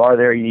 So if you are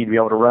there, you need to be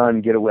able to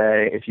run, get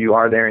away. If you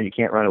are there and you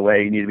can't run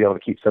away, you need to be able to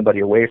keep somebody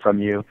away from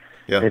you.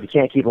 Yeah. And if you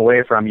can't keep them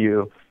away from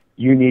you,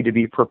 you need to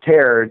be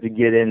prepared to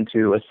get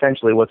into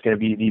essentially what's going to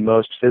be the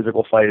most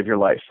physical fight of your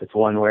life. It's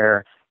one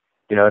where,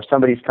 if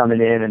somebody's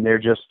coming in and they're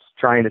just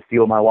trying to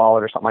steal my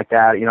wallet or something like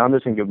that, I'm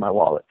just going to give them my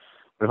wallet.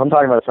 But if I'm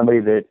talking about somebody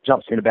that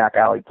jumps in a back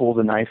alley, pulls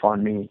a knife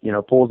on me,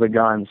 pulls a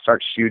gun,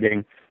 starts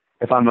shooting,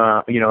 if I'm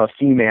a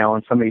female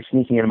and somebody's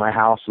sneaking into my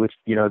house with,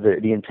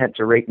 the intent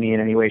to rape me in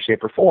any way,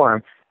 shape, or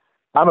form,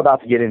 I'm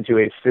about to get into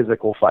a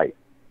physical fight.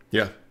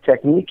 Yeah.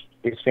 Technique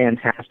is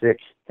fantastic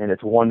and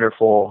it's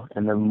wonderful.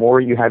 And the more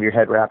you have your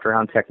head wrapped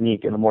around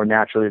technique and the more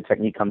naturally the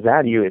technique comes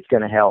at you, it's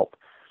going to help.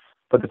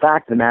 But the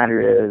fact of the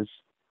matter is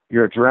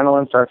your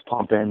adrenaline starts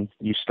pumping.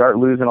 You start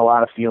losing a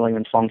lot of feeling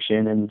and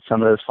function and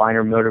some of those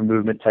finer motor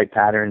movement type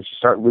patterns. You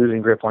start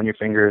losing grip on your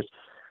fingers.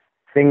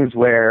 Things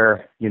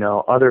where,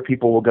 other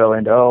people will go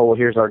into, oh, well,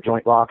 here's our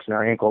joint locks and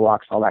our ankle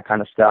locks, all that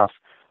kind of stuff.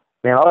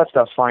 Man, all that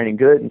stuff's fine and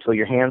good until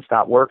your hands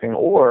stop working.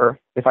 Or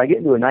if I get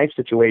into a knife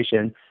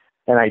situation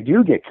and I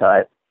do get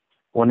cut,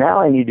 well, now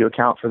I need to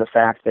account for the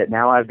fact that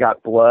now I've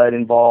got blood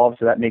involved,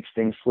 so that makes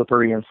things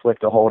slippery and slick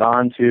to hold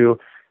on to.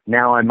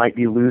 Now I might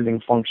be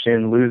losing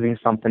function, losing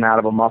something out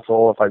of a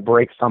muscle. If I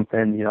break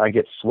something, I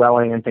get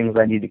swelling and things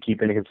I need to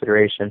keep into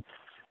consideration.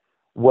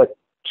 What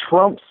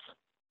trumps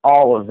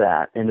all of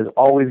that and is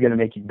always going to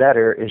make you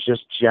better is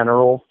just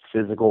general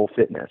physical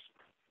fitness.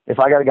 If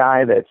I got a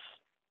guy that's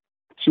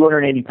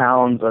 280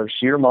 pounds of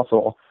sheer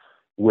muscle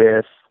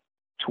with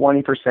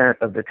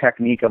 20% of the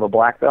technique of a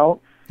black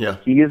belt,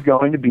 he is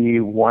going to be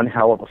one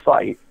hell of a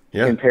fight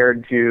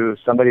compared to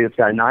somebody that's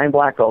got 9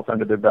 black belts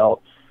under their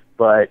belt,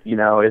 but,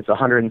 is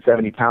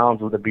 170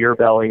 pounds with a beer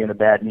belly and a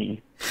bad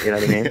knee. You know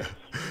what I mean?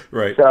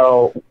 Right.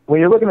 So when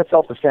you're looking at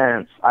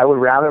self-defense, I would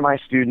rather my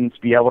students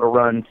be able to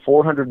run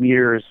 400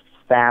 meters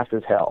fast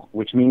as hell,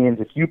 which means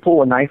if you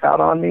pull a knife out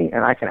on me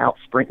and I can out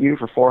sprint you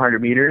for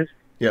 400 meters,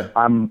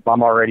 I'm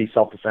already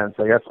self-defense.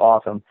 So that's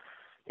awesome.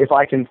 If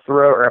I can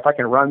throw or if I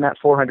can run that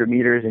 400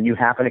 meters and you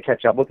happen to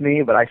catch up with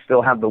me, but I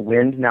still have the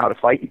wind now to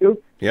fight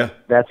you,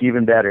 that's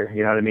even better.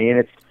 You know what I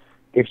mean?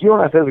 If you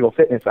don't have physical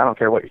fitness, I don't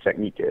care what your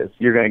technique is.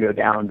 You're going to go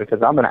down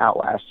because I'm going to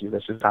outlast you.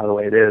 That's just kind of the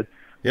way it is.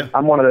 Yeah.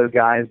 I'm one of those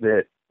guys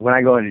that when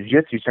I go into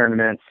jiu-jitsu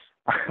tournaments,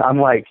 I'm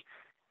like,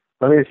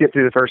 let me just get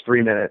through the first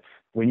 3 minutes.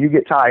 When you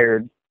get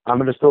tired, I'm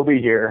going to still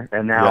be here,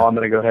 and now I'm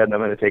going to go ahead and I'm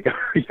going to take over.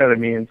 You know what I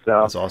mean?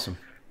 So that's awesome.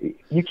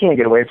 You can't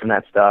get away from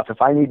that stuff.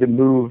 If I need to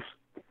move,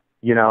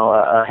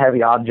 a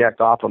heavy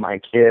object off of my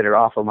kid or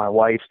off of my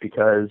wife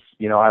because,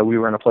 we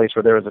were in a place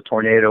where there was a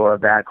tornado or a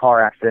bad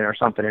car accident or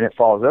something and it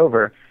falls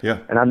over,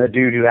 and I'm the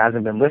dude who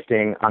hasn't been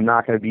lifting, I'm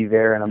not going to be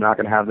there and I'm not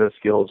going to have those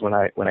skills when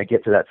I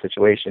get to that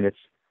situation.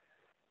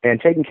 And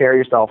taking care of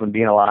yourself and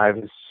being alive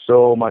is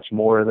so much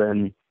more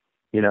than,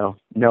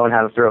 knowing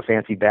how to throw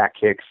fancy back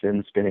kicks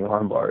and spinning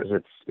arm bars.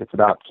 It's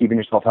about keeping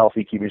yourself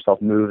healthy, keeping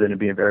yourself moving, and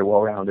being very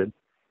well-rounded.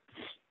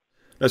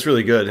 That's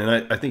really good.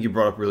 And I think you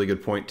brought up a really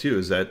good point, too,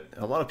 is that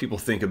a lot of people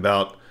think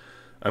about,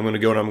 I'm going to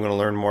go and I'm going to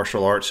learn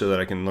martial arts so that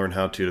I can learn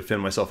how to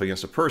defend myself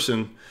against a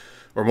person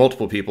or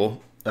multiple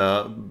people.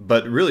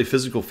 But really,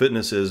 physical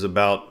fitness is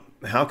about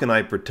how can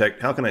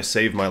I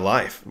save my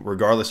life,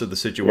 regardless of the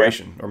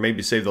situation, or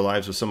maybe save the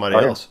lives of somebody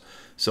else.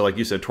 So like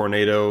you said,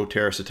 tornado,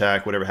 terrorist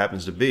attack, whatever it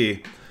happens to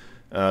be,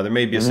 there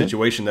may be a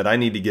situation that I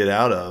need to get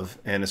out of,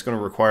 and it's going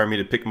to require me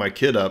to pick my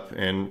kid up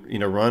and,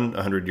 run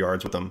 100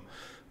 yards with them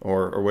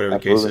or whatever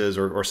the case is,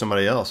 or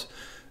somebody else.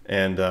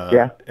 And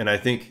and I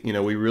think,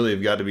 we really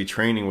have got to be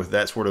training with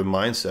that sort of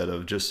mindset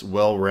of just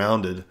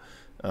well-rounded,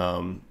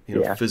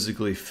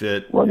 physically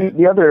fit. Well,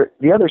 the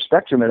other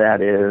spectrum of that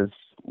is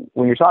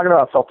when you're talking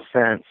about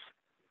self-defense,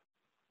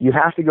 you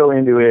have to go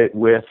into it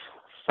with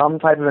some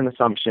type of an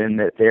assumption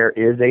that there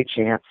is a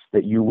chance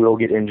that you will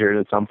get injured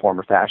in some form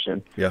or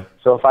fashion. Yeah.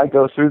 So if I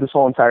go through this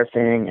whole entire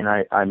thing and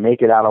I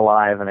make it out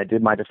alive and I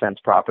did my defense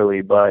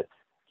properly, but,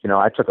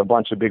 I took a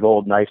bunch of big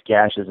old knife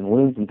gashes and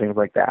wounds and things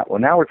like that. Well,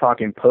 now we're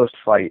talking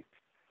post-fight.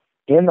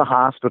 in the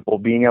hospital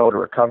being able to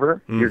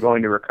recover, you're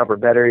going to recover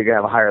better. You're going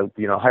to have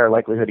a higher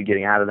likelihood of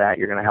getting out of that.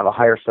 You're going to have a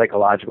higher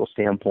psychological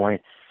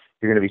standpoint.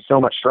 You're going to be so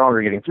much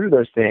stronger getting through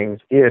those things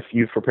if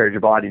you've prepared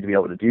your body to be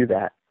able to do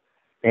that.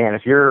 And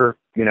if you're,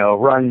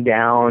 run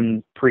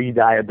down,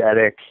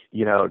 pre-diabetic,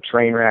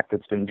 train wreck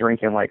that's been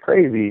drinking like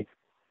crazy,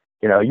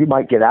 you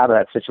might get out of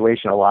that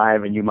situation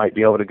alive, and you might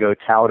be able to go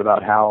tout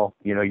about how,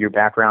 your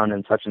background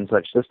and such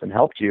system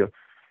helped you.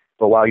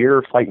 But while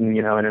you're fighting,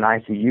 in an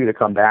ICU to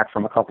come back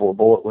from a couple of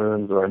bullet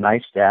wounds or a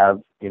knife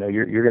stab,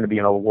 you're going to be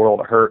in a world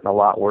of hurt and a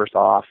lot worse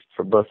off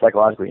for both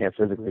psychologically and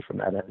physically from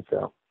that end.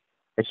 So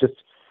it's just,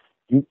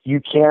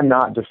 you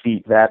cannot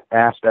defeat that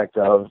aspect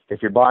of,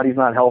 if your body's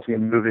not healthy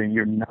and moving,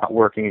 you're not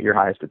working at your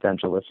highest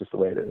potential. That's just the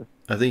way it is.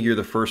 I think you're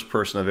the first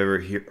person I've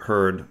ever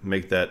heard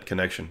make that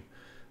connection.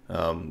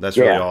 That's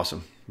really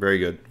awesome. Very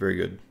good. Very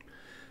good.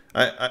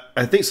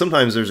 I think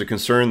sometimes there's a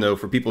concern, though,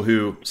 for people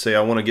who say,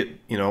 I want to get,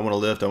 I want to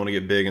lift, I want to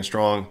get big and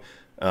strong,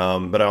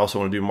 but I also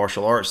want to do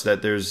martial arts,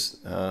 that there's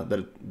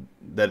the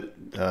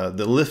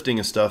lifting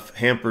and stuff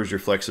hampers your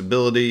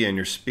flexibility and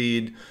your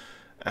speed.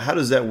 How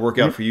does that work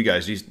out for you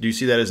guys? Do you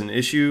see that as an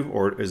issue,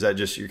 or is that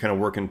just you're kind of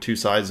working two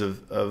sides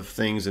of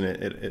things and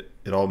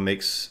it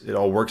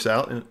all works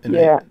out?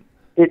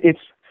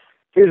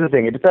 Here's the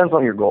thing. It depends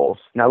on your goals.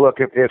 Now, look,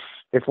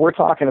 if we're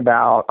talking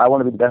about, I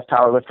want to be the best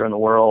power lifter in the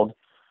world,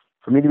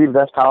 for me to be the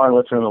best power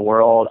lifter in the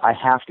world, I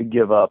have to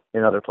give up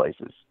in other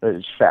places. That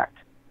is fact.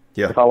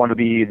 Yeah. If I want to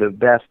be the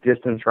best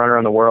distance runner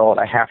in the world,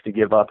 I have to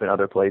give up in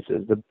other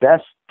places. The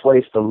best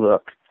place to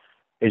look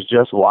is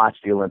just watch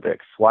the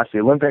Olympics. Watch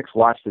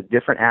the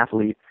different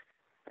athletes,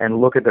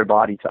 and look at their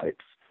body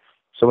types.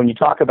 So when you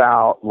talk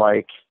about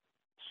like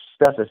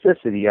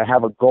specificity, I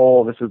have a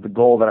goal. This is the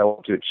goal that I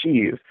want to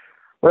achieve.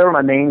 Whatever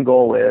my main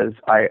goal is,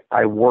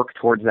 I work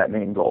towards that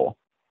main goal.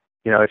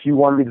 If you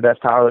want to be the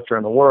best powerlifter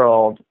in the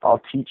world,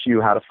 I'll teach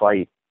you how to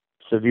fight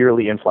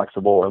severely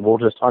inflexible, and we'll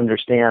just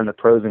understand the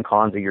pros and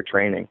cons of your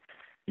training.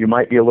 You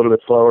might be a little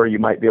bit slower, you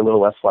might be a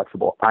little less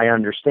flexible. I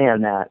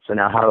understand that. So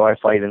now how do I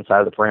fight inside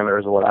of the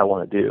parameters of what I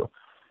want to do?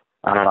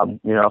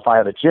 If I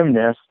have a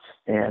gymnast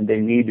and they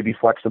need to be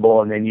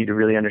flexible and they need to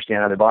really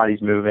understand how their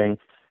body's moving,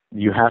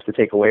 you have to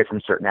take away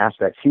from certain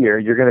aspects here.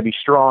 You're going to be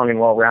strong and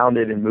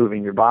well-rounded in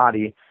moving your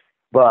body,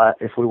 but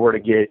if we were to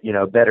get,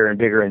 better and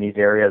bigger in these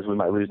areas, we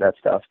might lose that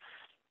stuff.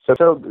 So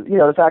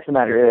the fact of the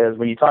matter is,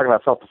 when you talk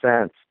about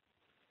self-defense,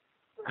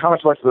 how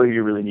much flexibility do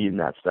you really need in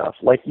that stuff?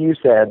 Like you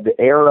said, the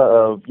era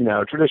of,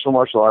 traditional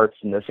martial arts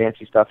and the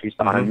fancy stuff you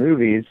saw in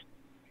movies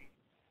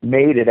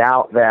made it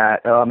out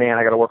that, oh man,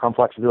 I got to work on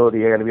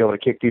flexibility. I got to be able to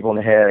kick people in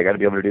the head. I got to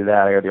be able to do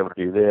that. I got to be able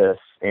to do this.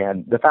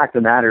 And the fact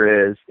of the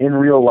matter is, in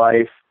real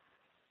life,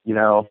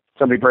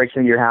 somebody breaks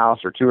into your house,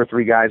 or 2 or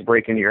 3 guys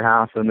break into your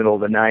house in the middle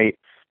of the night.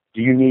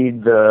 Do you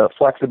need the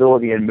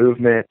flexibility and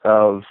movement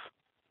of,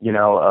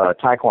 a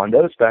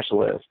Taekwondo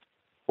specialist?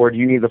 Or do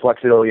you need the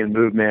flexibility and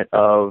movement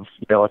of,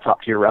 a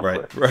top-tier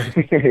wrestler? Right.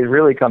 It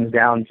really comes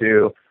down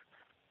to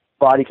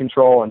body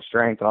control and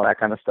strength and all that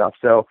kind of stuff.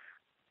 So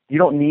you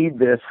don't need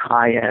this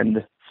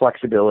high-end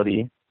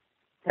flexibility.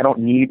 I don't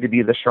need to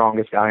be the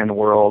strongest guy in the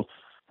world.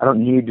 I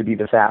don't need to be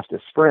the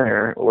fastest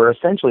sprinter. We're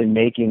essentially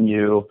making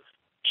you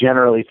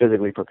generally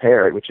physically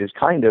prepared, which is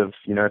kind of,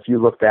 if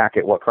you look back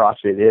at what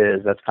CrossFit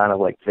is, that's kind of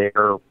like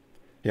their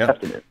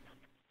estimate.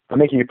 I'm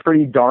making you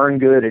pretty darn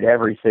good at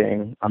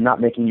everything. I'm not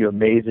making you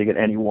amazing at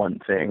any one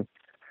thing.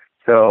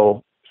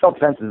 So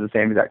self-defense is the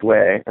same exact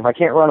way. If I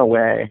can't run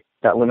away,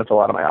 that limits a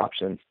lot of my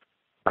options.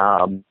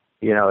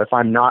 If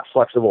I'm not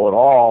flexible at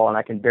all and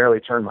I can barely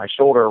turn my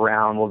shoulder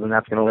around, well, then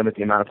that's going to limit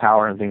the amount of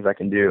power and things I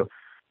can do.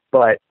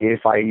 But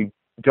if I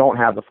don't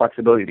have the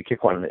flexibility to kick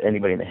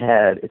anybody in the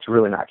head, it's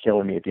really not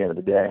killing me at the end of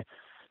the day.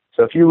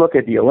 So if you look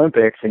at the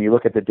Olympics and you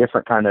look at the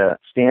different kind of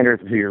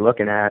standards of who you're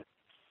looking at,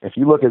 if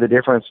you look at the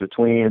difference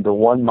between the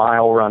 1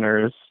 mile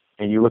runners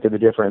and you look at the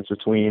difference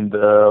between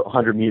the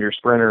 100-meter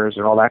sprinters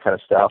and all that kind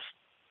of stuff,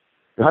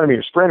 the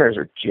 100-meter sprinters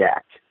are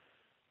jacked.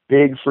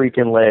 Big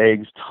freaking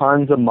legs,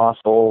 tons of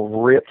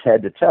muscle, ripped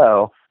head to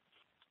toe.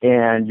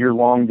 And your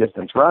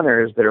long-distance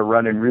runners that are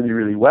running really,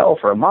 really well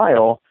for a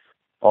mile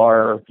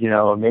are,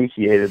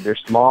 emaciated. They're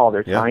small.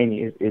 They're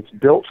tiny. It's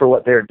built for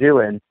what they're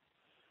doing.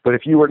 But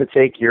if you were to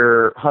take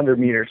your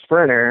 100-meter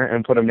sprinter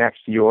and put them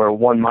next to your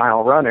 1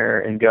 mile runner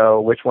and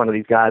go, which one of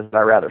these guys would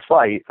I rather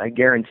fight? I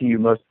guarantee you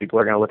most people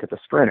are going to look at the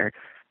sprinter.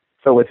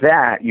 So with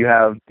that, you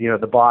have,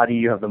 the body,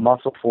 you have the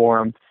muscle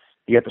form,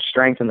 you get the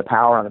strength and the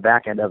power on the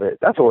back end of it.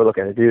 That's what we're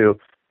looking to do.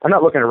 I'm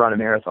not looking to run a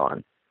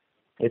marathon.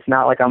 It's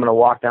not like I'm going to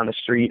walk down the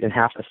street and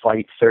have to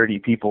fight 30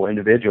 people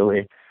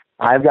individually.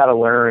 I've got to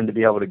learn to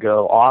be able to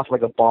go off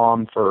like a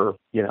bomb for,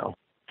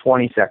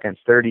 20 seconds,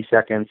 30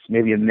 seconds,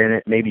 maybe a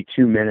minute, maybe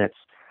 2 minutes,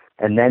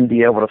 and then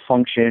be able to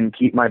function,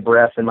 keep my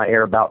breath and my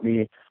air about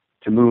me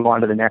to move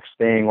on to the next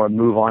thing or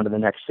move on to the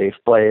next safe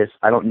place.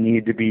 I don't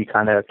need to be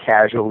kind of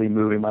casually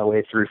moving my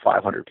way through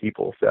 500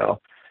 people. So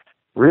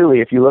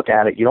really, if you look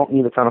at it, you don't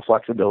need a ton of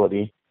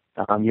flexibility.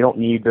 You don't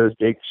need those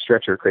big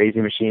stretcher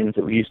crazy machines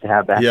that we used to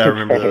have back in the day. I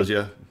remember those,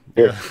 yeah.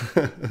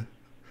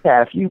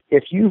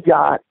 If you've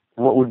got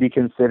what would be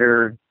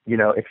considered,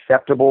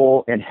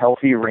 acceptable and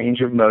healthy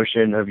range of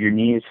motion of your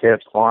knees,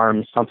 hips,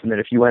 arms, something that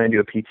if you went into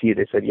a PT,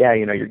 they said, yeah,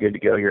 you're good to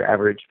go, you're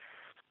average.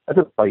 That's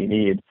all you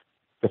need.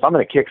 If I'm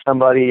going to kick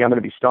somebody, I'm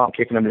going to be stomp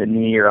kicking them in the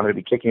knee, or I'm going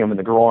to be kicking them in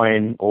the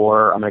groin,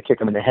 or I'm going to kick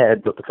them in the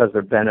head, but because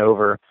they're bent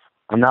over,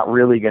 I'm not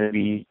really going to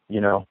be,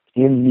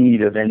 in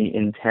need of any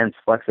intense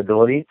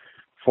flexibility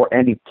for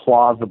any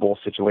plausible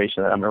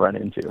situation that I'm going to run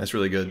into. That's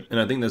really good. And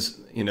I think this,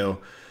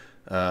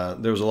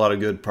 there was a lot of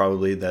good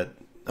probably that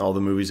all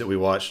the movies that we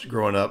watched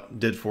growing up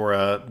did for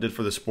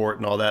the sport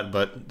and all that,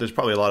 but there's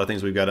probably a lot of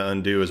things we've got to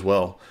undo as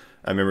well.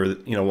 I remember,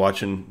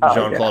 watching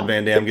Jean-Claude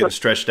Van Damme getting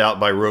stretched out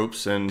by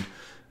ropes, and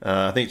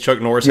I think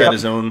Chuck Norris had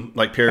his own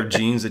like pair of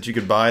jeans that you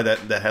could buy that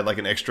had like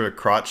an extra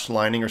crotch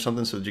lining or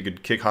something so that you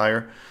could kick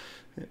higher.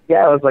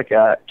 Yeah, it was like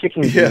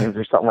kicking jeans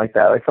or something like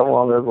that, like something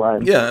along those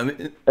lines. Yeah, I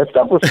mean, that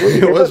stuff was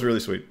sweet. It was really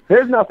sweet.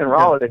 There's nothing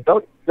wrong with it.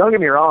 Don't get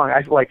me wrong.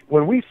 I like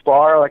when we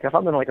spar, like if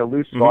I'm in like a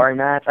loose sparring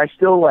match, I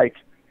still like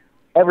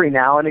every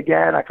now and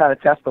again I kind of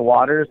test the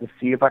waters to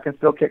see if I can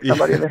still kick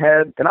somebody in the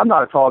head. And I'm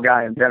not a tall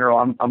guy in general.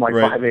 I'm like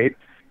 5'8"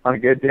 on a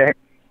good day.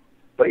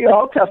 But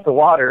I'll test the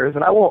waters,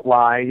 and I won't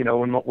lie.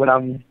 When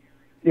I'm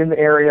in the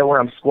area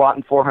where I'm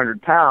squatting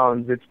 400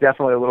 pounds, it's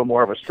definitely a little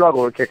more of a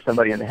struggle to kick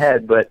somebody in the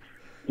head. But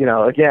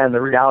again,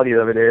 the reality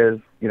of it is,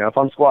 if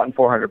I'm squatting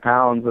 400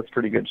 pounds, that's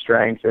pretty good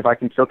strength. If I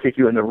can still kick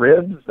you in the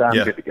ribs, I'm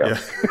good to go.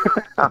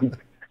 Yeah.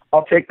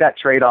 I'll take that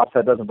trade-off.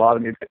 That doesn't bother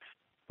me. But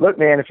look,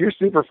 man, if you're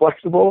super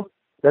flexible,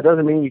 that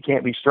doesn't mean you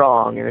can't be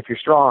strong. And if you're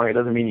strong, it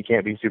doesn't mean you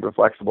can't be super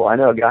flexible. I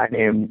know a guy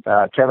named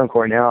Kevin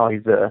Cornell.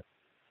 He's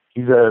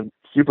a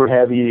super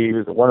heavy. He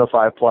was a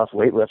 105-plus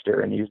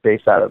weightlifter, and he's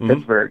based out of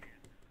Pittsburgh.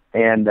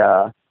 And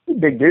he's a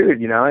big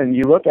dude, and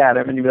you look at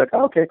him and you be like,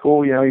 oh, okay,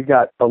 cool. He's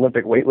got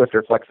Olympic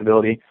weightlifter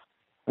flexibility.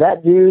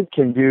 That dude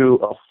can do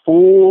a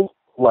full,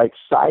 like,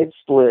 side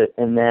split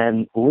and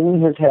then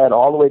lean his head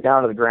all the way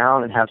down to the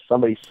ground and have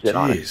somebody sit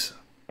on it.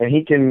 And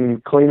he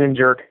can clean and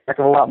jerk a heck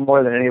of a lot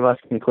more than any of us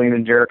can clean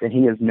and jerk, and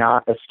he is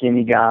not a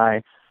skinny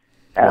guy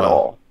at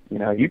all.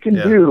 You can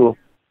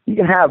you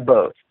can have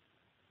both.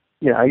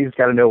 You just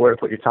got to know where to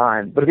put your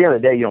time. But at the end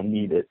of the day, you don't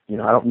need it.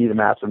 I don't need a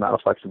massive amount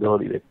of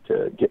flexibility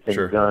to get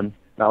things done.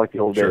 Not like the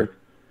old days.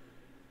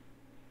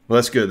 Well,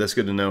 that's good. That's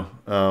good to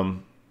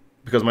know.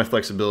 Because my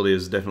flexibility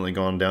has definitely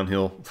gone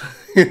downhill,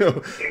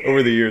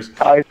 over the years.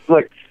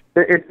 Look,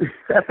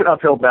 that's an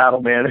uphill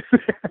battle, man.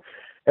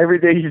 Every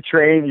day you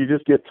train, you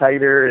just get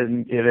tighter,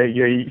 and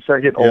you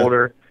start getting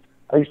older.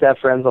 I used to have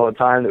friends all the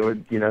time that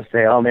would,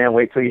 say, "Oh man,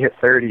 wait till you hit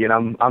 30," and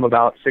I'm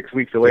about 6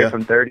 weeks away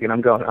from 30, and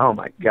I'm going, "Oh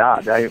my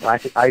God,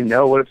 I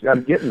know what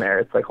I'm getting there."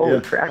 It's like, holy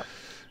crap!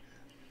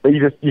 But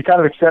you kind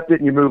of accept it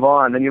and you move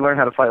on. Then you learn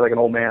how to fight like an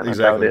old man. That's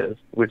how it is,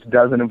 which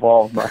doesn't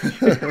involve much.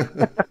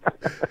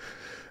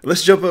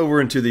 Let's jump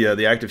over into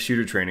the active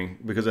shooter training,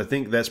 because I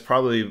think that's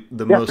probably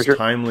the most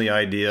timely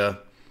idea.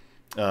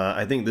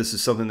 I think this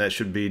is something that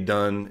should be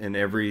done in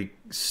every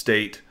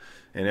state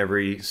and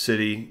every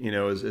city,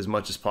 as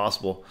much as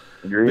possible.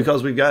 Agreed.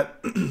 Because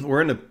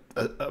we're in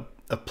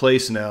a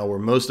place now where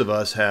most of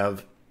us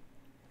have,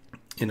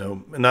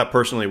 not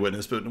personally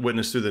witnessed, but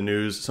witnessed through the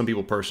news, some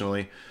people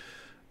personally,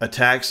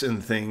 attacks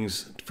and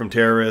things from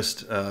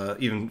terrorists,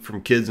 even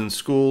from kids in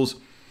schools,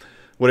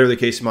 whatever the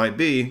case might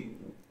be.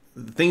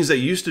 Things that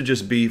used to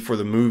just be for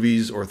the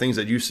movies or things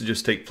that used to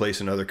just take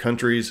place in other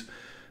countries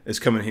is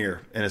coming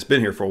here, and it's been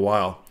here for a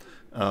while.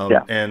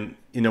 And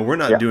we're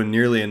not doing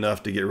nearly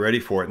enough to get ready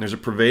for it. And there's a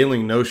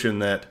prevailing notion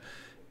that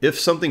if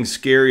something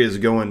scary is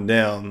going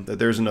down, that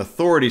there's an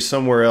authority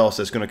somewhere else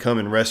that's going to come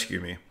and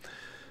rescue me.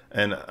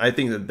 And I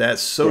think that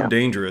that's so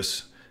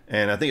dangerous,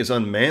 and I think it's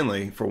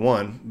unmanly for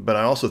one, but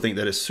I also think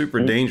that it's super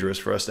dangerous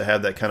for us to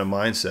have that kind of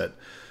mindset.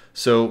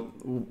 So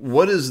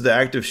what is the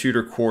active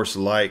shooter course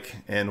like,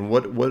 and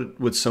what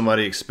would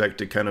somebody expect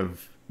to kind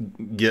of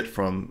get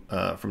from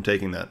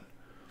taking that?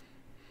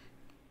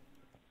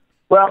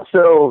 Well,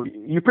 so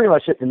you pretty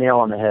much hit the nail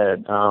on the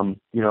head.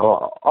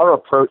 Our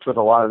approach with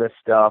a lot of this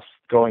stuff,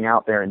 going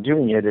out there and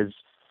doing it, is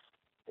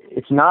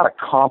it's not a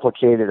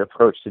complicated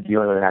approach to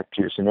dealing with an active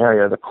shooter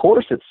scenario. The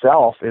course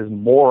itself is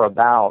more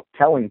about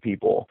telling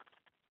people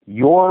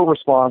you're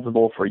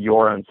responsible for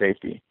your own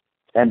safety.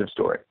 End of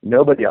story.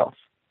 Nobody else.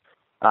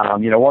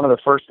 One of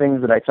the first things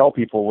that I tell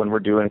people when we're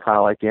doing kind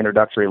of like the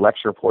introductory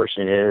lecture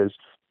portion is,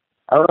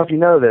 I don't know if you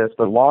know this,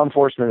 but law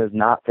enforcement is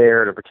not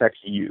there to protect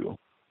you.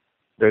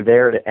 They're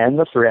there to end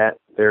the threat.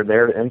 They're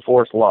there to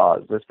enforce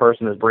laws. This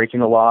person is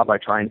breaking the law by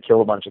trying to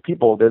kill a bunch of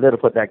people. They're there to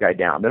put that guy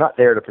down. They're not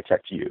there to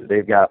protect you.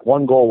 They've got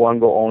one goal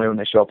only when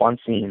they show up on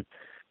scene.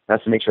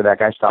 That's to make sure that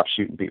guy stops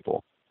shooting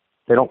people.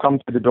 They don't come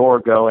to the door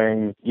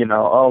going,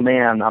 oh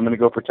man, I'm going to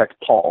go protect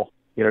Paul.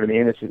 You know what I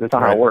mean? That's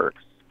not how it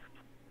works.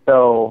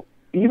 So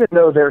even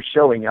though they're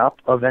showing up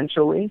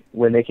eventually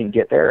when they can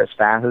get there as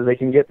fast as they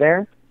can get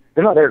there,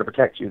 they're not there to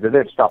protect you. They're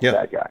there to stop the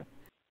bad guy.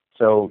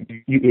 So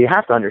you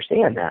have to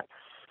understand that.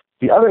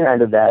 The other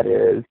end of that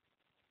is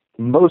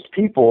most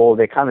people,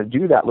 they kind of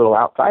do that little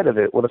outside of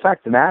it. Well, the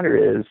fact of the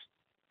matter is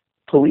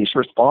police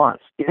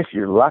response, if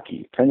you're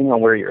lucky, depending on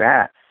where you're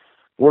at,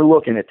 we're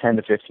looking at 10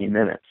 to 15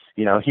 minutes.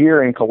 You know,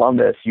 here in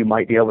Columbus, you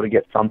might be able to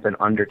get something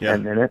under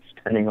 10 minutes,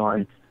 depending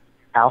on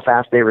how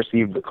fast they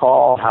received the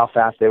call, how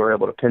fast they were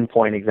able to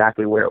pinpoint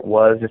exactly where it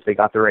was if they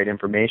got the right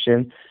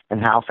information,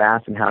 and how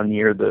fast and how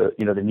near the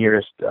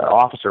nearest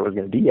officer was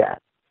going to be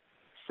at.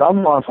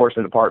 Some law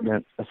enforcement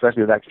departments,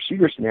 especially with active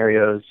shooter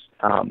scenarios,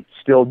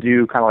 still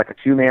do kind of like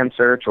a 2-man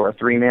search or a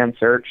 3-man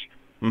search.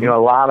 Mm-hmm. You know,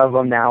 a lot of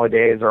them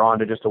nowadays are on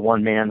to just a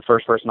 1-man.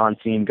 First person on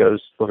scene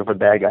goes looking for the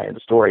bad guy in the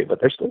story. But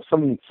there's still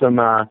some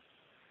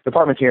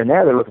departments here and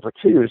there that are looking for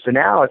 2. So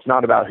now it's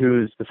not about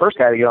who's the first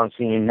guy to get on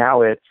scene.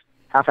 Now it's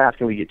how fast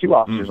can we get 2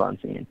 officers on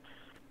scene.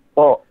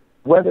 Well,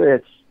 whether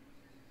it's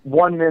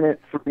 1 minute,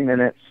 3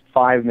 minutes,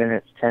 5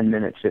 minutes, 10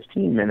 minutes,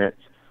 15 minutes,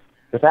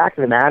 the fact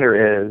of the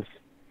matter is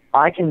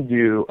I can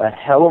do a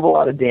hell of a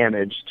lot of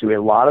damage to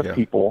a lot of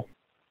people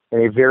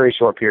in a very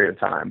short period of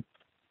time.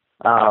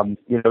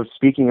 You know,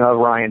 speaking of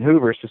Ryan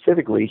Hoover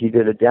specifically, he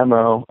did a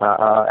demo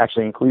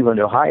actually in Cleveland,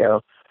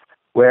 Ohio,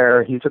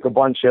 where he took a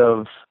bunch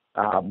of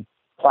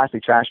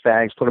plastic trash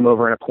bags, put them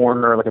over in a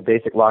corner, like a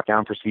basic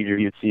lockdown procedure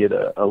you'd see at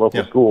a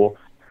local school.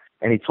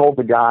 And he told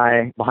the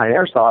guy behind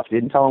airsoft,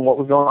 didn't tell him what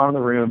was going on in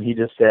the room. He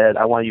just said,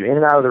 I want you in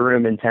and out of the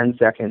room in 10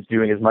 seconds,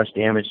 doing as much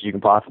damage as you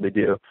can possibly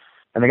do.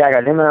 And the guy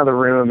got in and out of the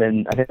room,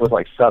 and I think it was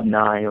like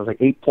sub-9. It was like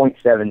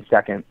 8.7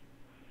 seconds.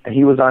 And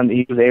he was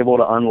able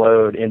to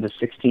unload into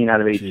 16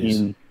 out of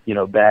 18, you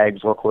know,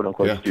 bags or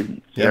quote-unquote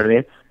students. You know what I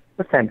mean?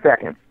 That's 10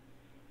 seconds.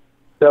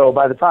 So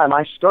by the time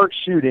I start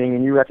shooting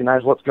and you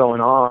recognize what's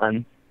going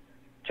on,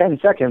 10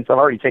 seconds, I've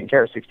already taken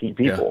care of 16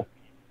 people.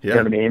 You know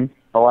what I mean?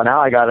 Well,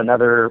 now I got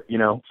another,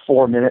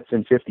 4 minutes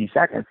and 50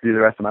 seconds to do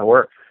the rest of my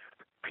work.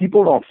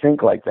 People don't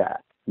think like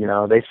that. You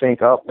know, they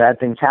think, oh, bad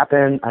things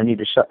happen. I need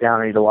to shut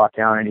down. I need to lock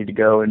down. I need to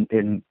go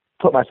and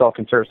put myself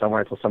conserved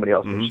somewhere until somebody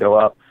else can show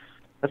up.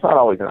 That's not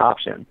always an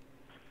option.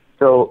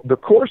 So the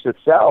course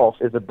itself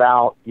is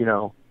about,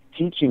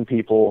 teaching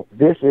people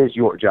this is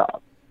your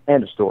job.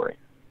 End of story.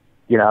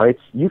 You know,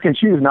 you can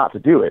choose not to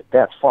do it.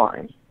 That's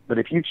fine. But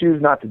if you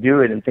choose not to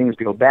do it and things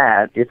go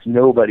bad, it's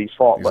nobody's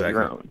fault but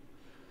your own.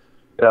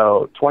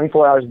 So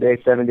 24 hours a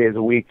day, 7 days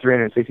a week,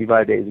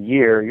 365 days a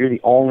year, you're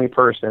the only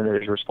person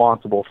that is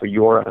responsible for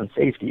your own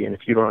safety. And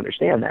if you don't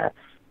understand that,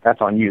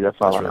 that's on you. That's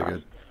not on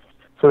us.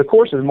 So the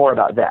course is more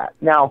about that.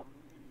 Now,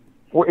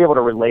 we're able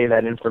to relay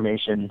that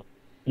information,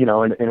 in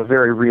a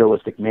very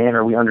realistic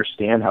manner. We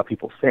understand how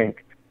people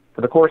think.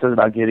 So the course is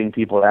about getting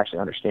people to actually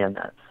understand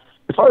that.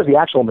 As far as the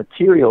actual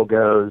material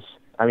goes,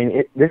 I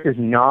mean, this is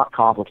not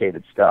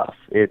complicated stuff.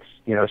 It's,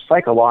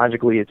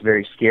 psychologically, it's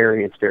very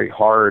scary. It's very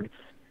hard,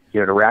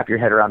 to wrap your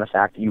head around the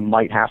fact that you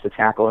might have to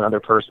tackle another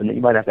person, that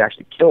you might have to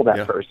actually kill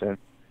that person.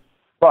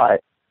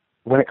 But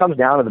when it comes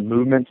down to the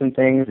movements and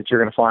things that you're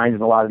going to find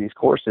in a lot of these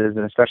courses,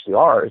 and especially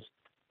ours,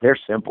 they're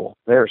simple.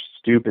 They're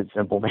stupid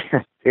simple,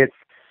 man. It's,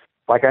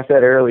 like I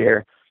said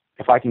earlier,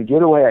 if I can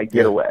get away, I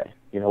get away.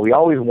 We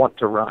always want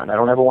to run. I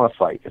don't ever want to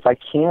fight. If I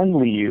can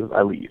leave,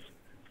 I leave.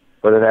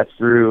 Whether that's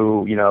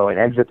through, an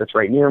exit that's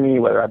right near me,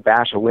 whether I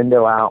bash a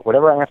window out,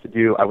 whatever I have to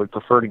do, I would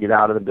prefer to get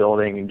out of the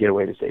building and get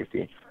away to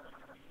safety.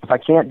 If I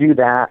can't do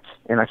that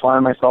and I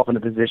find myself in a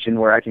position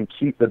where I can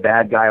keep the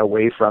bad guy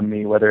away from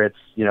me, whether it's,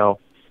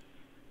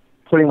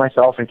 putting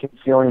myself and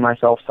concealing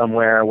myself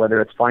somewhere,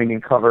 whether it's finding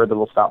cover that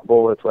will stop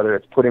bullets, whether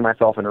it's putting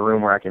myself in a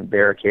room where I can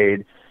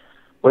barricade,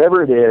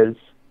 whatever it is,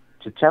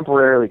 to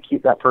temporarily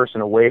keep that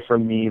person away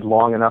from me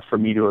long enough for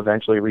me to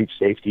eventually reach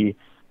safety,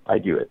 I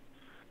do it.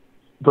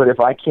 But if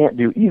I can't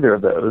do either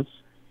of those,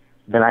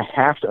 then I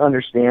have to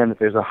understand that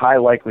there's a high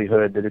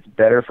likelihood that it's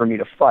better for me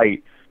to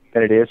fight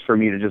than it is for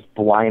me to just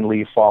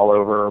blindly fall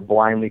over or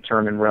blindly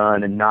turn and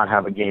run and not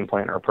have a game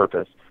plan or a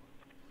purpose.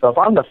 So if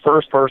I'm the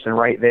first person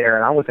right there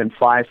and I'm within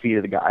 5 feet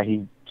of the guy,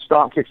 he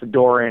stomp kicks the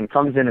door in,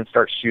 comes in and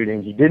starts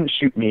shooting, he didn't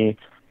shoot me,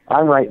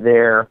 I'm right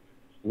there,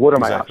 what are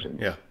my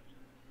options? Yeah.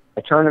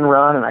 I turn and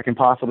run and I can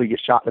possibly get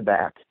shot in the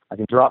back. I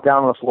can drop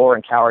down on the floor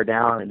and cower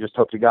down and just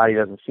hope to God he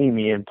doesn't see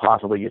me and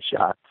possibly get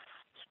shot.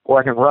 Or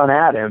I can run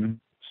at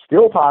him,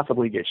 still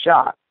possibly get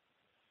shot.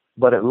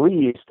 But at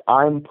least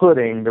I'm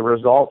putting the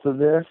results of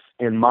this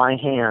in my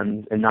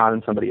hands and not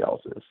in somebody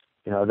else's.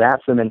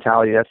 That's the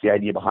mentality, that's the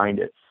idea behind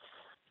it.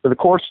 So the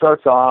course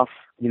starts off,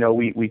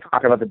 we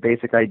talk about the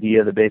basic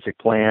idea, the basic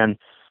plan.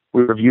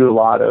 We review a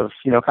lot of,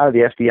 kind of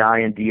the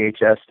FBI and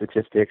DHS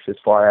statistics as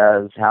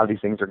far as how these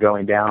things are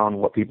going down,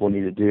 what people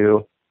need to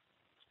do.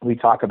 We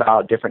talk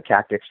about different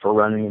tactics for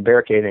running and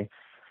barricading.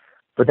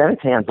 But then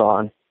it's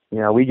hands-on.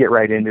 We get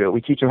right into it.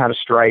 We teach them how to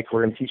strike.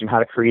 We're going to teach them how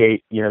to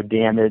create,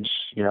 damage,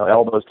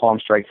 elbows, palm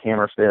strikes,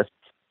 hammer fists.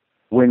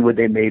 When would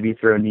they maybe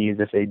throw knees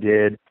if they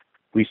did?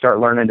 We start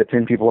learning to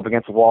pin people up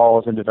against the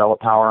walls and develop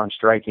power on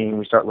striking.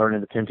 We start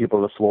learning to pin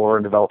people to the floor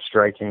and develop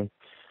striking.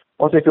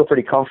 Once they feel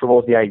pretty comfortable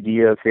with the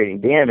idea of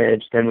creating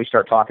damage, then we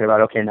start talking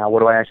about, okay, now what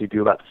do I actually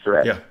do about the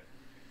threat? Yeah.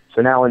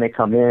 So now when they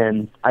come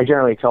in, I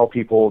generally tell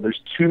people there's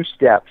 2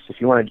 steps.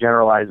 If you want to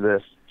generalize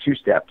this, 2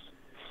 steps.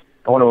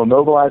 I want to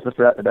immobilize the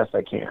threat the best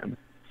I can.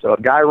 So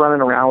a guy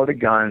running around with a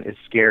gun is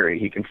scary.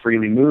 He can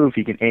freely move.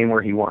 He can aim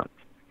where he wants.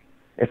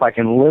 If I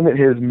can limit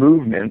his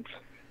movement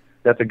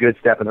that's a good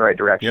step in the right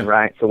direction, Yeah.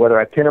 right? So whether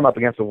I pin him up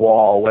against a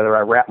wall, whether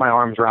I wrap my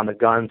arms around the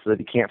gun so that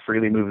he can't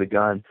freely move the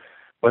gun,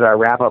 whether I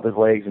wrap up his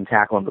legs and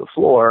tackle him to the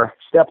floor,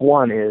 step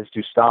one is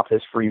to stop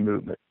his free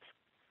movement.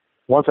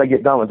 Once I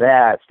get done with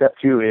that, step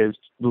two is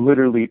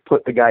literally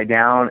put the guy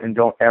down and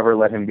don't ever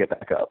let him get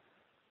back up.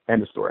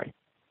 End of story.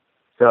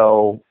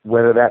 So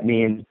whether that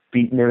means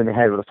beating him in the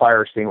head with a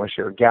fire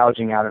extinguisher,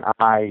 gouging out an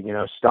eye,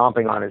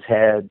 stomping on his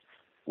head,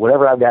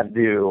 whatever I've got to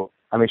do,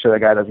 I make sure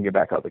that guy doesn't get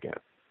back up again.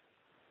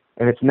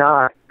 And it's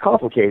not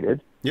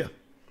complicated. Yeah.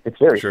 It's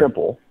very Sure.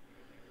 simple.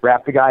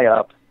 Wrap the guy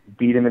up,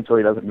 beat him until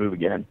he doesn't move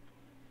again.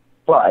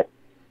 But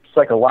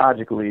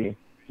psychologically,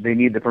 they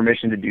need the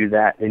permission to do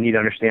that. They need to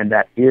understand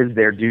that is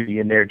their duty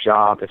and their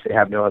job if they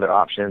have no other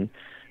option.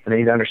 And they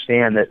need to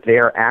understand that they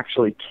are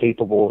actually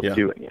capable of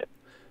doing it.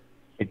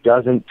 It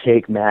doesn't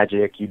take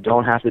magic. You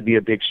don't have to be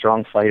a big,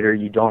 strong fighter.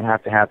 You don't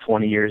have to have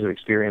 20 years of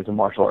experience in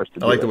martial arts to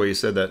do it. I like the way you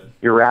said that.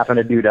 You're wrapping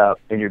a dude up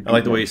and you're I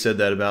like the way you said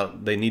that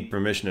about they need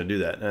permission to do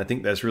that. And I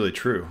think that's really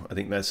true. I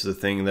think that's the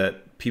thing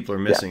that people are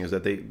missing is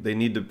that they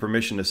need the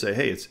permission to say,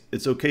 hey,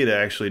 it's okay to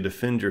actually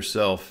defend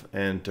yourself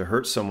and to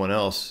hurt someone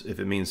else if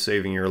it means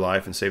saving your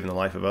life and saving the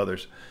life of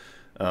others.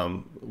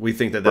 We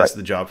think that that's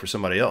the job for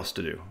somebody else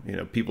to do.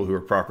 People who are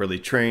properly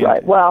trained.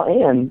 Right. Well,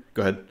 and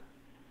go ahead.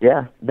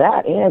 Yeah,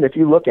 that, and if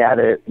you look at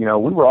it, we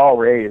were all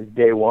raised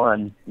day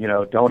one,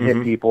 don't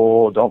hit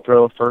people, don't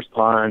throw the first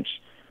punch,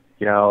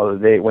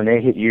 when they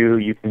hit you,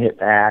 you can hit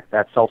back,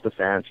 that's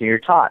self-defense. You're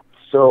taught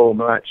so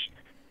much,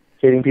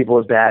 hitting people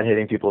is bad,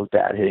 hitting people is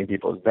bad, hitting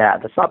people is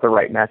bad. That's not the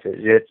right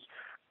message. It's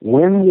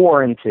when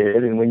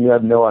warranted and when you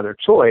have no other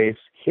choice,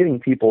 hitting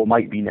people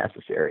might be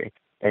necessary,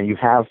 and you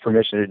have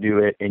permission to do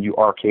it, and you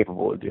are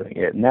capable of doing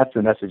it, and that's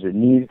the message that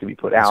needs to be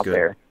put out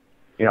there.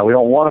 We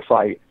don't want to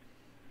fight.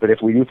 But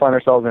if we do find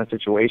ourselves in a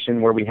situation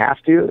where we have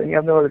to, then you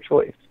have no other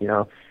choice.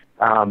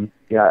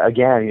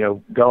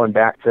 Again, going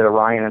back to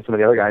Ryan and some of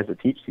the other guys that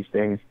teach these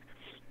things,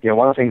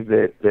 one of the things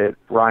that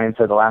Ryan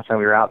said the last time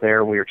we were out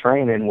there, we were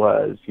training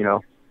was,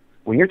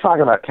 when you're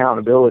talking about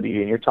accountability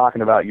and you're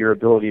talking about your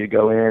ability to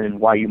go in and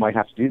why you might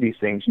have to do these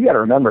things, you got to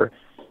remember,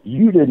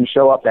 you didn't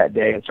show up that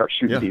day and start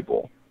shooting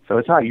people. So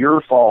it's not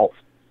your fault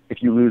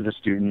if you lose a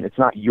student. It's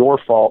not your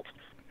fault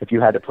if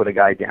you had to put a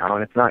guy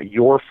down. It's not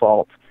your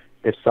fault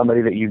if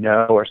somebody that you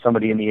know or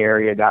somebody in the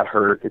area got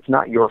hurt. It's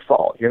not your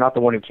fault. You're not the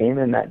one who came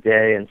in that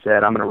day and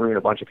said, I'm going to ruin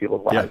a bunch of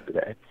people's lives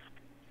today.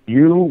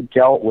 You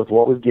dealt with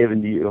what was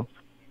given to you.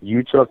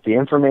 You took the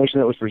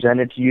information that was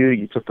presented to you.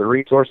 You took the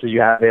resources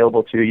you had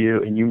available to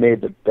you, and you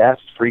made the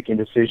best freaking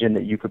decision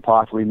that you could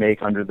possibly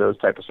make under those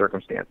type of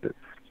circumstances.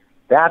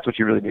 That's what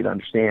you really need to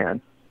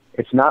understand.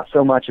 It's not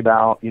so much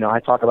about,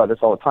 I talk about this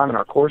all the time in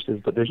our courses,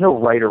 but there's no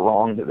right or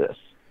wrong to this.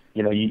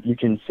 You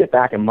can sit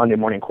back and Monday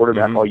morning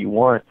quarterback all you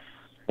want.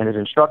 And as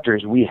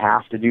instructors, we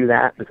have to do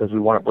that because we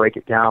want to break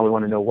it down. We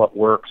want to know what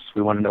works.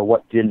 We want to know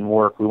what didn't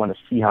work. We want to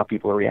see how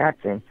people are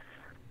reacting.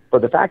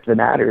 But the fact of the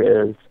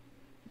matter is,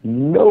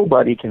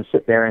 nobody can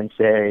sit there and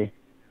say,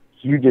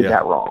 you did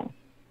that wrong,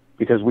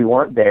 because we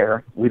weren't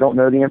there. We don't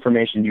know the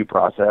information you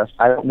processed.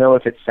 I don't know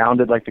if it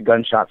sounded like the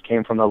gunshots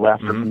came from the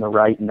left or from the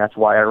right, and that's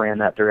why I ran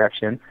that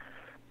direction.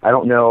 I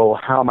don't know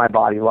how my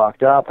body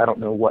locked up. I don't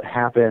know what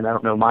happened. I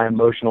don't know my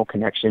emotional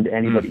connection to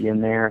anybody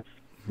in there.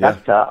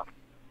 That's tough.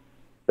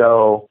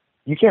 So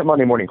you can't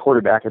Monday morning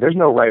quarterback it. There's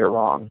no right or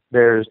wrong.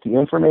 There's the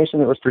information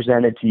that was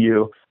presented to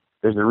you.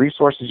 There's the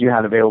resources you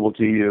had available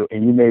to you,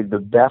 and you made the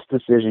best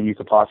decision you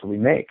could possibly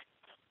make.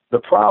 The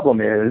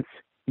problem is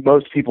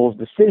most people's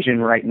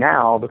decision right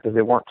now, because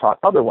they weren't taught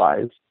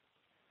otherwise,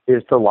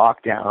 is to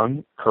lock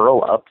down,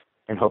 curl up,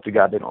 and hope to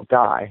God they don't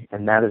die.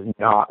 And that is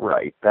not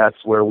right. That's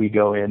where we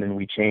go in and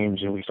we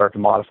change and we start to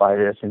modify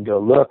this and go,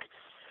 look,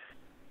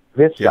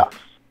 this sucks.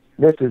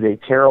 This is a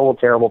terrible,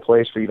 terrible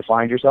place for you to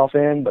find yourself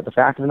in, but the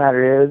fact of the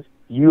matter is,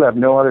 you have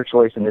no other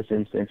choice in this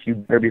instance. You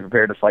better be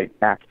prepared to fight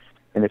back.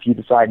 And if you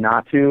decide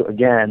not to,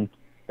 again,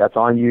 that's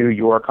on you.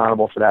 You are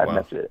accountable for that, and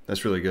that's it.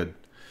 That's really good.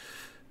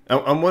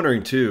 I'm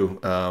wondering, too,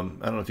 I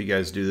don't know if you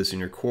guys do this in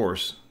your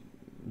course,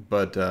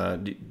 but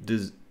do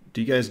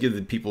you guys give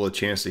the people a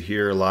chance to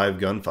hear live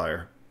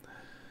gunfire?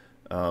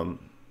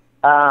 Close-ish.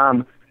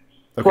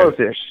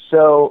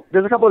 So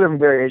there's a couple of different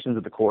variations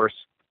of the course.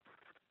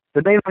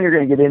 The main one you're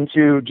going to get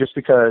into, just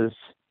because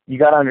you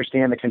got to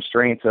understand the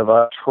constraints of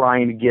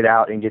trying to get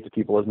out and get to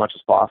people as much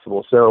as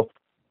possible. So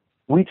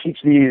we teach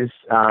these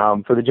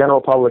for the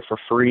general public for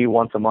free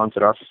once a month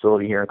at our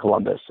facility here in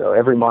Columbus. So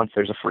every month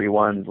there's a free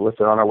one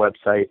listed on our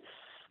website.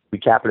 We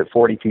cap it at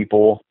 40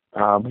 people.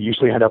 We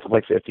usually end up with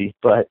like 50,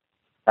 but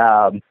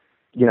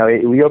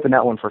we open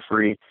that one for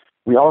free.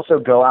 We also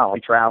go out, we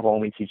travel,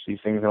 and we teach these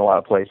things in a lot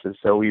of places.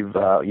 So we've,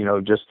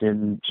 just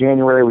in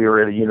January, we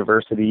were at a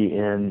university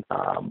in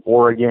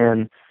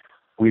Oregon.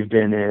 We've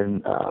been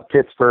in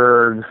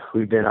Pittsburgh.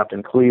 We've been up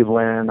in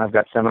Cleveland. I've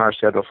got seminars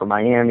scheduled for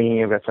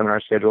Miami. I've got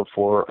seminars scheduled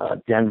for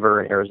Denver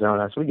and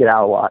Arizona. So we get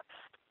out a lot.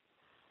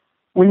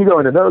 When you go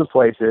into those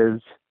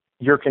places,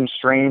 you're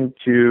constrained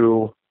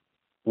to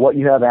what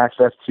you have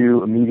access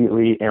to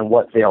immediately and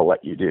what they'll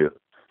let you do.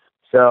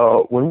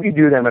 So when we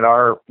do them at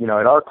our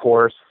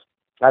course,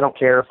 I don't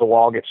care if the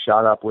wall gets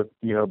shot up with,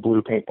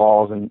 blue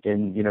paintballs and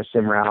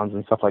sim rounds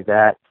and stuff like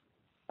that.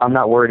 I'm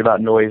not worried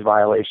about noise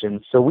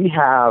violations. So we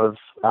have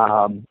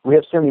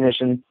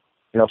simunition,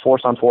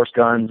 force on force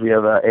guns. We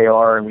have a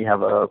AR and we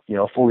have a,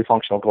 fully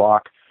functional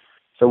Glock.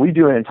 So we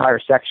do an entire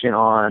section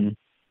on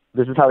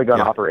this is how the gun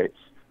operates.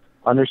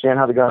 Understand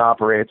how the gun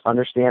operates.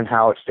 Understand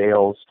how it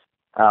fails.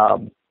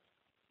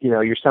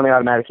 Your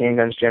semi-automatic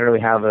handguns generally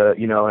have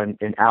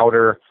an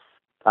outer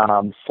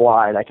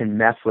slide. I can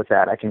mess with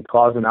that. I can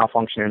cause a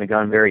malfunction in a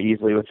gun very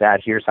easily with that.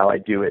 Here's how I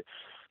do it.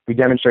 We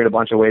demonstrate a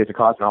bunch of ways to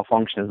cause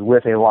malfunctions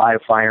with a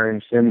live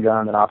firing sim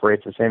gun that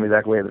operates the same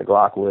exact way that a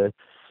Glock would.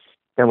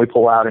 Then we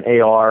pull out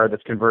an AR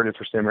that's converted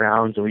for sim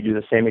rounds, and we do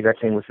the same exact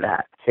thing with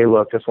that. Hey,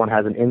 look, this one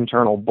has an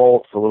internal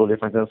bolt. It's a little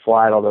different than a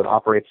slide, although it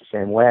operates the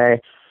same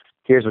way.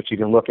 Here's what you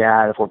can look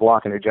at if we're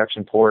blocking an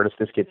ejection port, if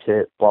this gets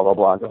hit, blah, blah,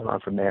 blah, going on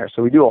from there.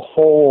 So we do a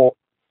whole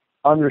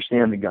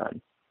understand the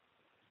gun.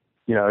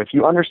 If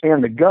you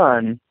understand the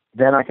gun,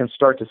 then I can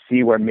start to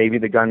see where maybe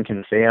the gun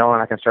can fail,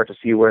 and I can start to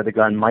see where the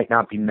gun might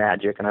not be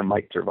magic and I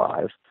might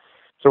survive.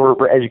 So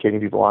we're educating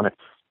people on it.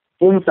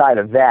 Inside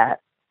of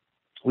that,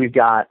 we've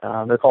got,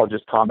 they're called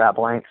just combat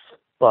blanks,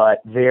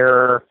 but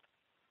they're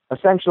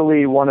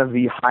essentially one of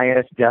the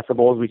highest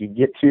decibels we could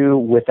get to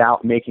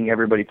without making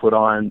everybody put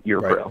on ear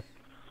pro.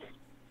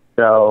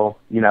 So,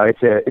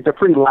 it's a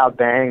pretty loud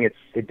bang.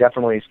 It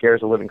definitely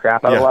scares the living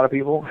crap out of a lot of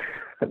people.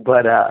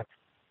 But,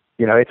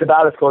 it's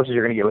about as close as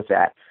you're going to get with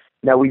that.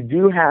 Now, we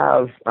do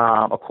have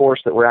a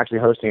course that we're actually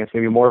hosting. It's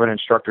going to be more of an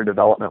instructor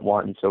development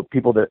one. So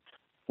people that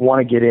want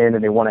to get in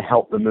and they want to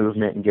help the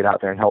movement and get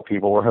out there and help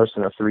people, we're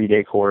hosting a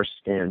 3-day course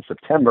in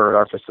September at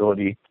our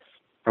facility.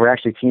 And we're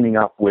actually teaming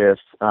up with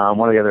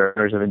one of the other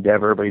owners of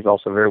Endeavor, but he's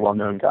also a very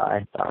well-known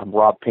guy,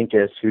 Rob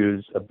Pincus,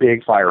 who's a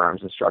big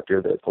firearms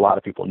instructor that a lot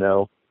of people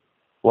know,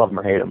 love him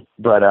or hate him.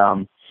 But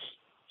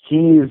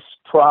he's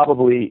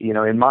probably,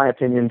 in my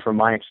opinion, from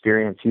my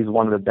experience, he's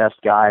one of the best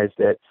guys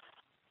that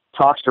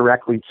talks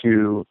directly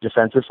to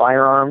defensive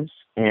firearms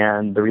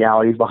and the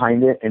realities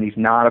behind it, and he's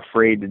not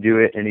afraid to do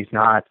it, and he's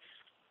not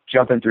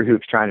jumping through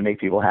hoops trying to make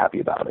people happy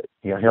about it.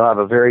 He'll have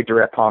a very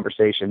direct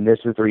conversation. This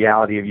is the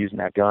reality of using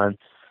that gun.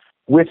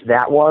 With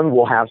that one,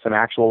 we'll have some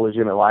actual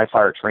legitimate live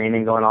fire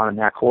training going on in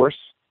that course,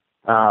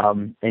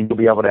 and you'll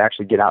be able to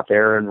actually get out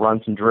there and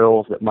run some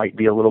drills that might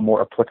be a little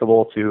more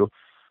applicable to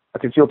a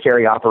concealed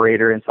carry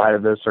operator inside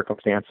of those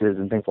circumstances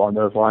and things along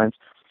those lines.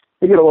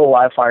 They get a little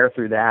live fire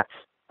through that.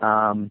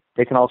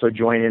 They can also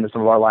join into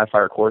some of our live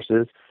fire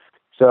courses.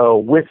 So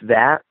with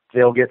that,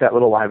 they'll get that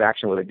little live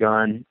action with a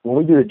gun. When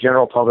we do the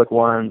general public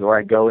ones, or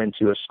I go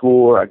into a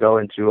school, or I go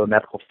into a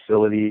medical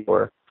facility,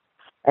 or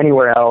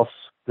anywhere else,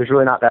 there's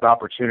really not that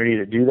opportunity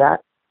to do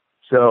that.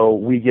 So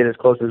we get as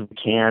close as we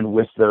can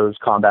with those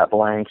combat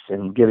blanks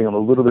and giving them a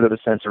little bit of a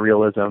sense of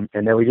realism.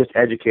 And then we just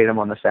educate them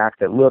on the fact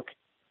that, look,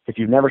 if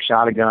you've never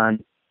shot a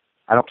gun,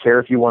 I don't care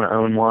if you want to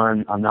own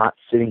one. I'm not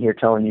sitting here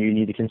telling you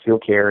need to conceal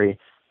carry.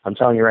 I'm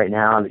telling you right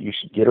now that you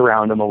should get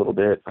around them a little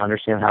bit,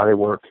 understand how they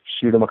work,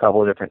 shoot them a couple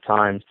of different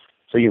times,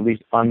 so you at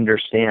least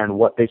understand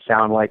what they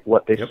sound like,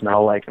 what they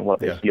smell like, and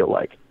what they feel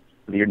like.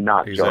 So you're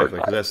not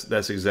exactly.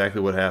 That's exactly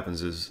what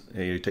happens. Is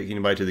you take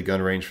anybody to the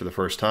gun range for the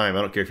first time.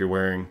 I don't care if you're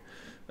wearing,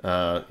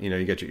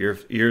 you got your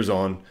ears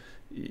on.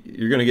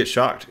 You're going to get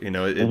shocked.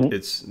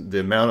 It's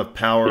the amount of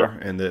power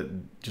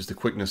and just the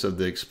quickness of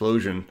the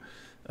explosion.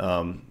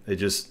 It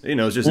just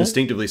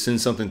instinctively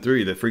sends something through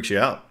you that freaks you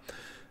out.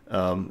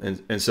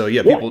 And so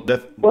people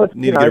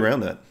need to get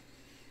around that.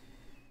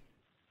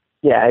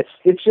 Yeah,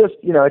 it's just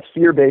it's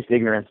fear-based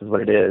ignorance is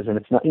what it is, and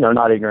it's not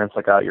not ignorance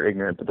like you're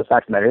ignorant, but the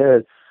fact of the matter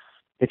is,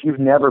 if you've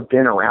never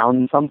been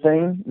around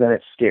something, then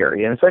it's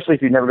scary, and especially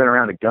if you've never been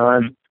around a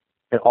gun,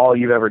 and all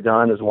you've ever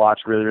done is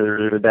watch really, really,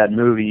 really bad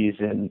movies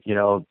and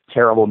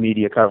terrible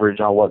media coverage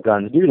on what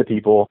guns do to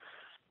people.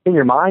 In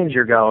your mind,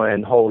 you're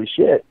going, "Holy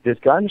shit! This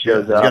gun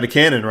shows up. It's got a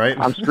cannon, right?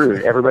 I'm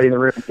screwed. Everybody in the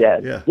room is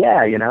dead."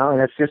 And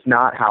it's just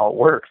not how it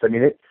works. I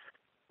mean,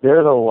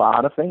 there's a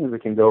lot of things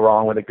that can go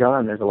wrong with a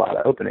gun. There's a lot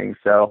of openings.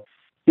 So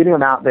getting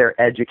them out there,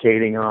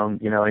 educating them,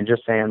 and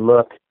just saying,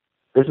 "Look,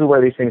 this is where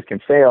these things can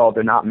fail.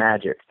 They're not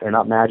magic. They're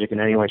not magic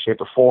in any way,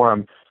 shape, or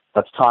form.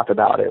 Let's talk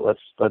about it.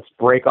 Let's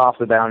break off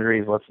the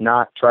boundaries. Let's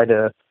not try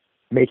to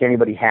make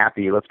anybody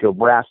happy. Let's go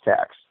brass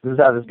tacks. This is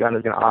how this gun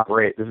is going to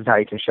operate. This is how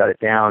you can shut it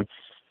down."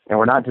 And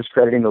we're not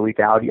discrediting the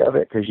lethality of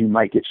it because you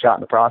might get shot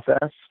in the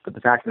process. But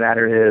the fact of the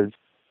matter is,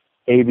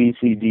 A, B,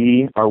 C,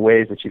 D are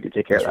ways that you could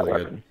take care of that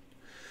weapon.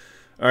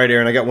 Good. All right,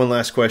 Aaron, I got one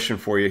last question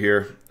for you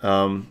here.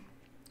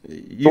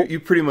 You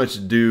pretty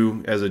much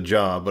do as a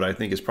job, but I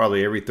think it's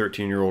probably every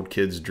 13-year-old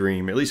kid's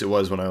dream. At least it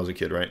was when I was a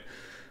kid, right?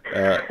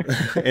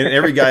 And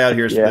every guy out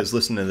here that's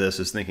listening to this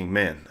is thinking,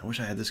 man, I wish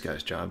I had this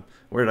guy's job.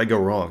 Where did I go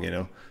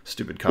wrong?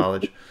 Stupid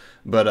college.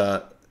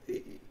 But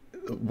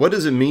what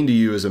does it mean to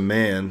you as a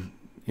man,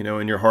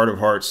 in your heart of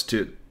hearts,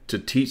 to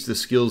teach the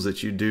skills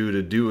that you do,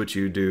 to do what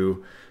you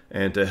do,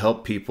 and to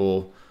help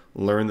people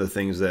learn the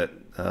things that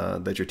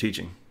you're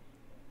teaching?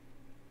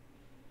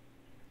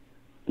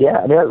 Yeah,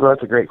 I mean,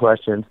 that's a great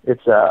question.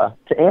 It's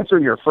to answer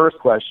your first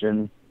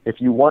question, if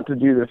you want to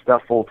do this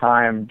stuff full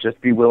time, just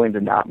be willing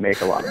to not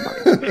make a lot of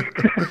money.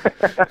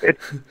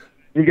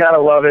 You gotta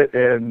love it,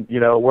 and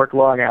work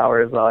long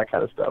hours and all that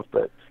kind of stuff.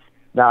 But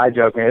no, I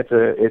joke, man.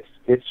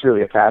 It's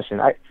truly a passion.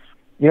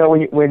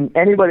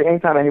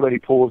 Anytime anybody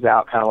pulls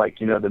out kind of like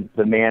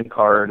the man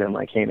card and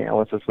like, hey man,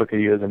 let's just look at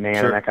you as a man,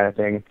 sure, and that kind of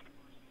thing.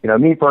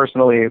 Me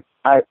personally,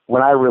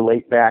 when I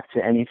relate back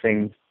to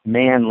anything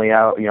manly,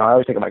 I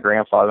always think of my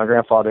grandfather. My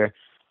grandfather.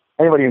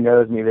 Anybody who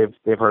knows me,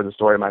 they've heard the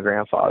story of my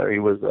grandfather. He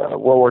was a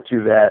World War II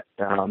vet.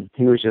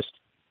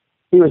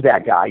 He was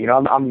that guy.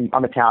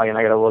 I'm Italian.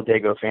 I got a little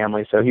Dago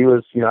family, so he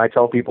was. I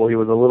tell people he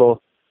was a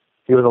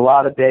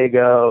lot of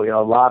Dago.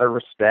 A lot of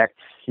respect.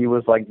 He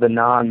was like the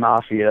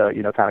non-mafia,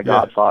 kind of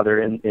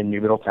godfather in New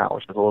Middletown,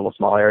 which is a little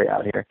small area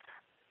out here.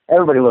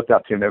 Everybody looked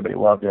up to him. Everybody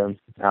loved him.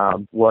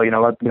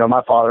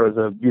 My father was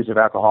an abusive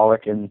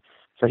alcoholic, and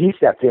so he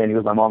stepped in. He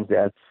was my mom's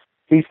dad.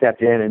 He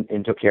stepped in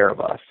and took care of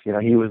us.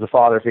 He was the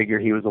father figure.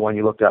 He was the one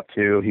you looked up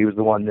to. He was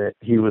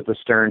the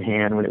stern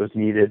hand when it was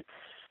needed.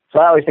 So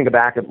I always think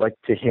back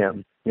to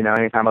him,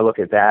 anytime I look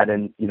at that.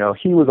 And,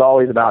 he was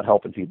always about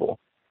helping people,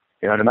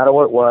 no matter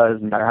what it was,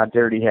 no matter how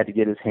dirty he had to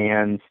get his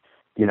hands,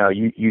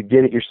 you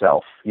did it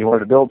yourself. You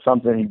wanted to build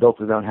something, he built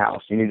his own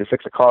house. You need to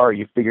fix a car,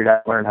 you figured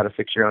out, learn how to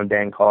fix your own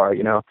dang car.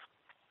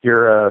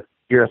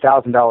 You're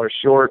 $1,000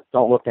 short.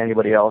 Don't look to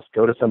anybody else.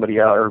 Go to somebody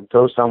else or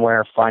go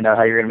somewhere. Find out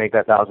how you're going to make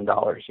that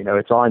 $1,000.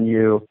 It's on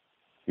you.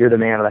 You're the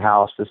man of the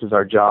house. This is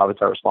our job.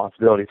 It's our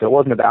responsibility. So it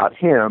wasn't about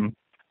him.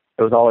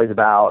 It was always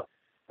about,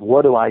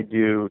 what do I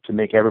do to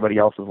make everybody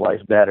else's life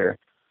better?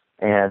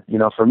 And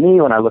for me,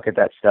 when I look at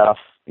that stuff,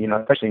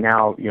 especially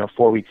now,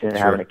 4 weeks in, sure,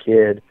 having a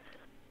kid,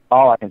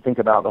 all I can think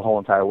about the whole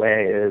entire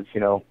way is,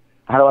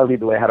 how do I lead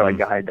the way? How do I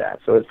guide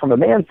that? So it's, from a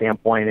man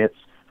standpoint, it's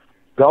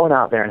going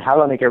out there and how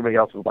do I make everybody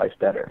else's life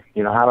better?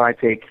 How do I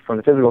take, from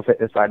the physical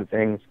fitness side of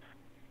things,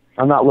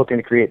 I'm not looking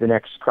to create the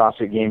next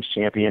CrossFit Games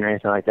champion or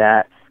anything like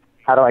that.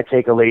 How do I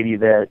take a lady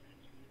that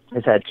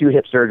has had 2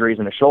 hip surgeries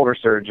and a shoulder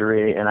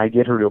surgery, and I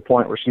get her to a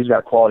point where she's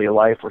got quality of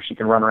life, where she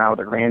can run around with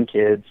her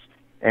grandkids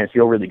and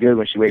feel really good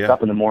when she wakes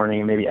up in the morning,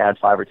 and maybe add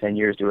 5 or 10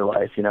 years to her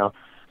life?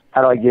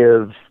 How do I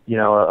give,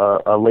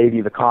 a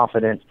lady the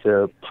confidence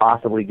to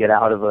possibly get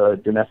out of a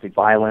domestic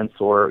violence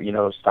or,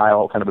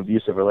 style kind of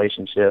abusive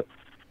relationship?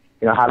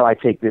 How do I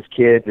take this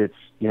kid that's,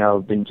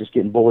 been just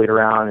getting bullied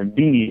around and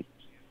beat,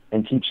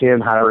 and teach him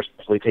how to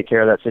responsibly take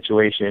care of that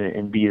situation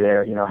and be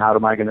there? How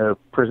am I going to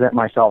present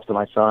myself to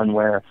my son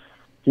where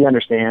he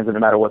understands that no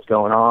matter what's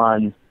going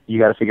on, you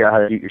got to figure out how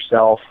to do it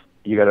yourself.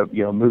 You got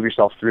to, move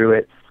yourself through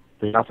it.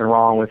 There's nothing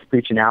wrong with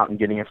reaching out and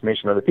getting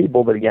information from other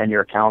people, but again,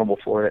 you're accountable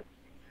for it.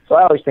 So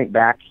I always think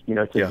back,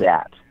 to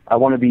that. I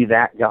want to be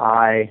that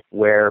guy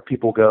where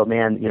people go,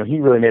 man, he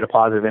really made a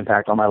positive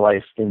impact on my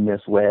life in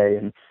this way.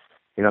 And,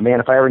 man,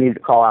 if I ever needed to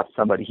call out to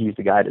somebody, he's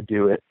the guy to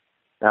do it.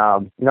 I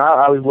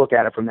always look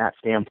at it from that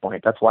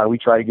standpoint. That's why we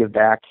try to give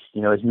back,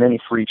 as many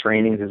free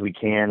trainings as we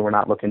can. We're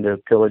not looking to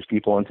pillage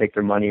people and take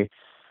their money.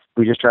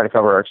 We just try to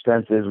cover our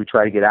expenses. We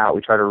try to get out.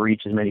 We try to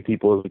reach as many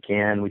people as we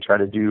can. We try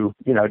to do,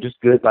 just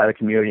good by the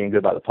community and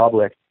good by the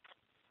public.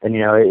 And,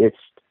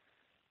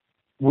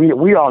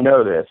 we all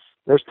know this.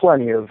 There's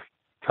plenty of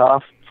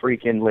tough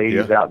freaking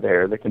ladies out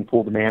there that can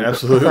pull the man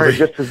just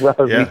as well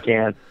as we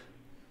can.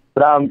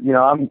 But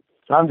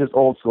I'm just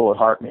old school at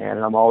heart, man.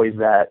 And I'm always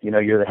that,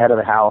 you're the head of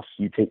the house.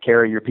 You take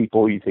care of your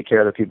people. You take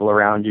care of the people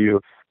around you.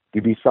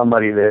 You be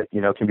somebody that,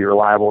 can be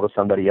reliable to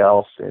somebody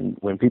else. And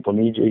when people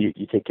need you,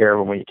 you take care of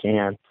them when you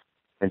can.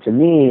 And to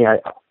me,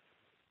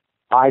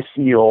 I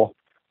feel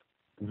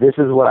this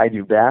is what I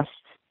do best.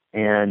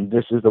 And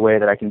this is the way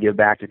that I can give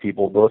back to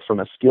people, both from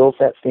a skill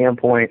set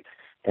standpoint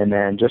and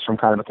then just from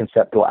kind of a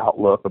conceptual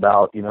outlook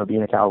about,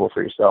 being accountable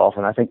for yourself.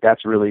 And I think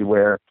that's really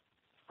where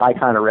I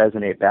kind of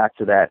resonate back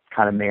to that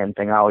kind of man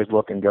thing. I always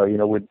look and go,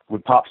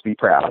 would Pops be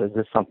proud? Is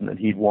this something that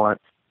he'd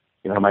want?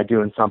 Am I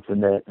doing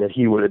something that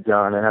he would have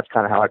done? And that's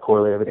kind of how I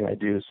correlate everything I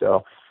do.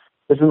 So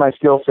this is my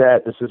skill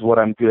set. This is what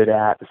I'm good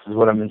at. This is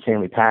what I'm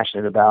insanely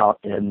passionate about.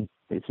 And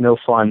it's no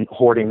fun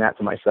hoarding that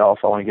to myself.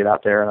 I want to get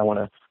out there and I want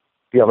to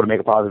be able to make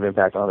a positive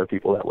impact on other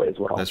people that way as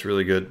well. That's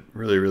really good.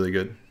 Really, really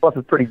good. Plus,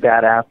 it's pretty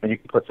badass when you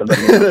can put somebody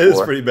in the It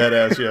is pretty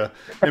badass, yeah.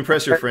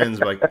 Impress your friends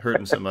by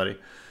hurting somebody.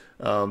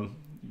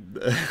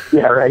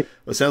 Yeah, right.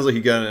 It sounds like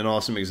you got an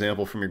awesome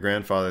example from your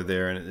grandfather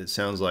there, and it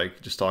sounds like,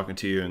 just talking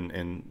to you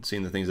and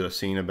seeing the things that I've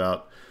seen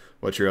about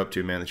what you're up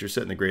to, man, that you're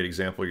setting a great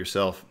example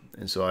yourself.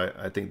 And so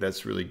I think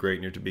that's really great,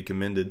 and you're to be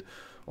commended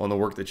on the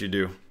work that you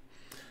do.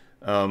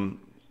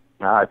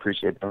 I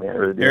appreciate that, man. I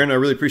really do. Aaron, I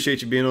really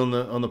appreciate you being on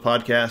the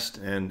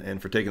podcast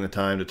and for taking the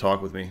time to talk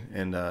with me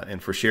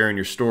and for sharing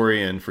your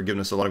story and for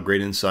giving us a lot of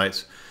great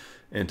insights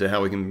into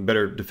how we can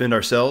better defend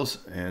ourselves.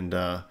 And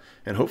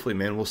hopefully,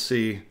 man, we'll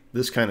see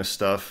this kind of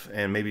stuff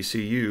and maybe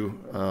see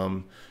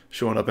you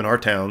showing up in our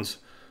towns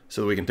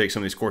so that we can take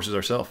some of these courses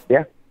ourselves.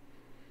 Yeah.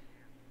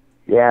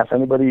 Yeah, if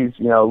anybody's,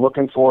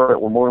 looking for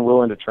it, we're more than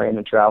willing to train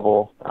and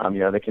travel.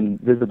 They can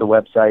visit the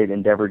website,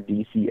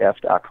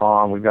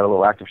 EndeavorDCF.com. We've got a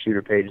little active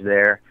shooter page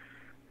there.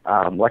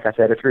 Like I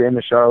said, if you're in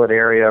the Charlotte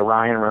area,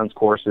 Ryan runs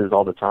courses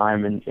all the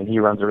time, and he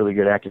runs a really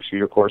good active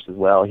shooter course as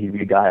well. He'd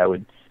be a guy I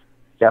would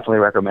definitely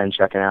recommend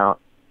checking out.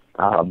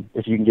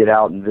 If you can get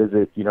out and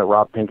visit,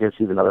 Rob Pincus,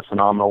 he's another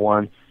phenomenal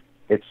one.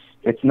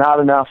 It's not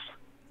enough,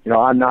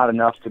 I'm not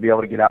enough to be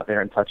able to get out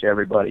there and touch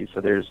everybody.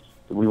 So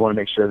we want to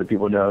make sure that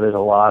people know there's a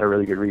lot of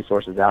really good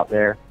resources out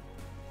there.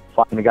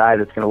 Find a guy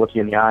that's going to look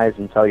you in the eyes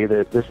and tell you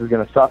that this is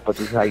going to suck, but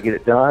this is how you get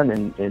it done,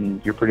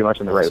 and you're pretty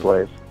much in the right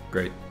place.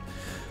 Great.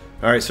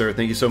 All right, sir.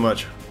 Thank you so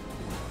much.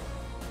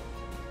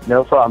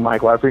 No problem,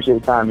 Michael. I appreciate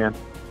your time, man.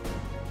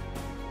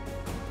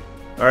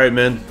 All right,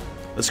 men.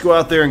 Let's go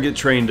out there and get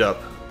trained up.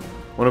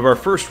 One of our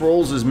first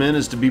roles as men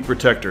is to be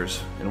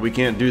protectors, and we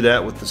can't do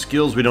that with the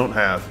skills we don't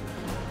have.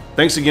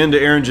 Thanks again to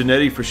Aaron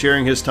Jannetti for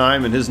sharing his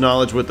time and his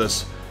knowledge with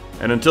us.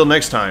 And until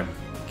next time,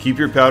 keep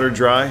your powder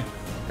dry,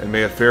 and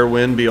may a fair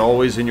wind be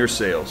always in your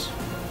sails.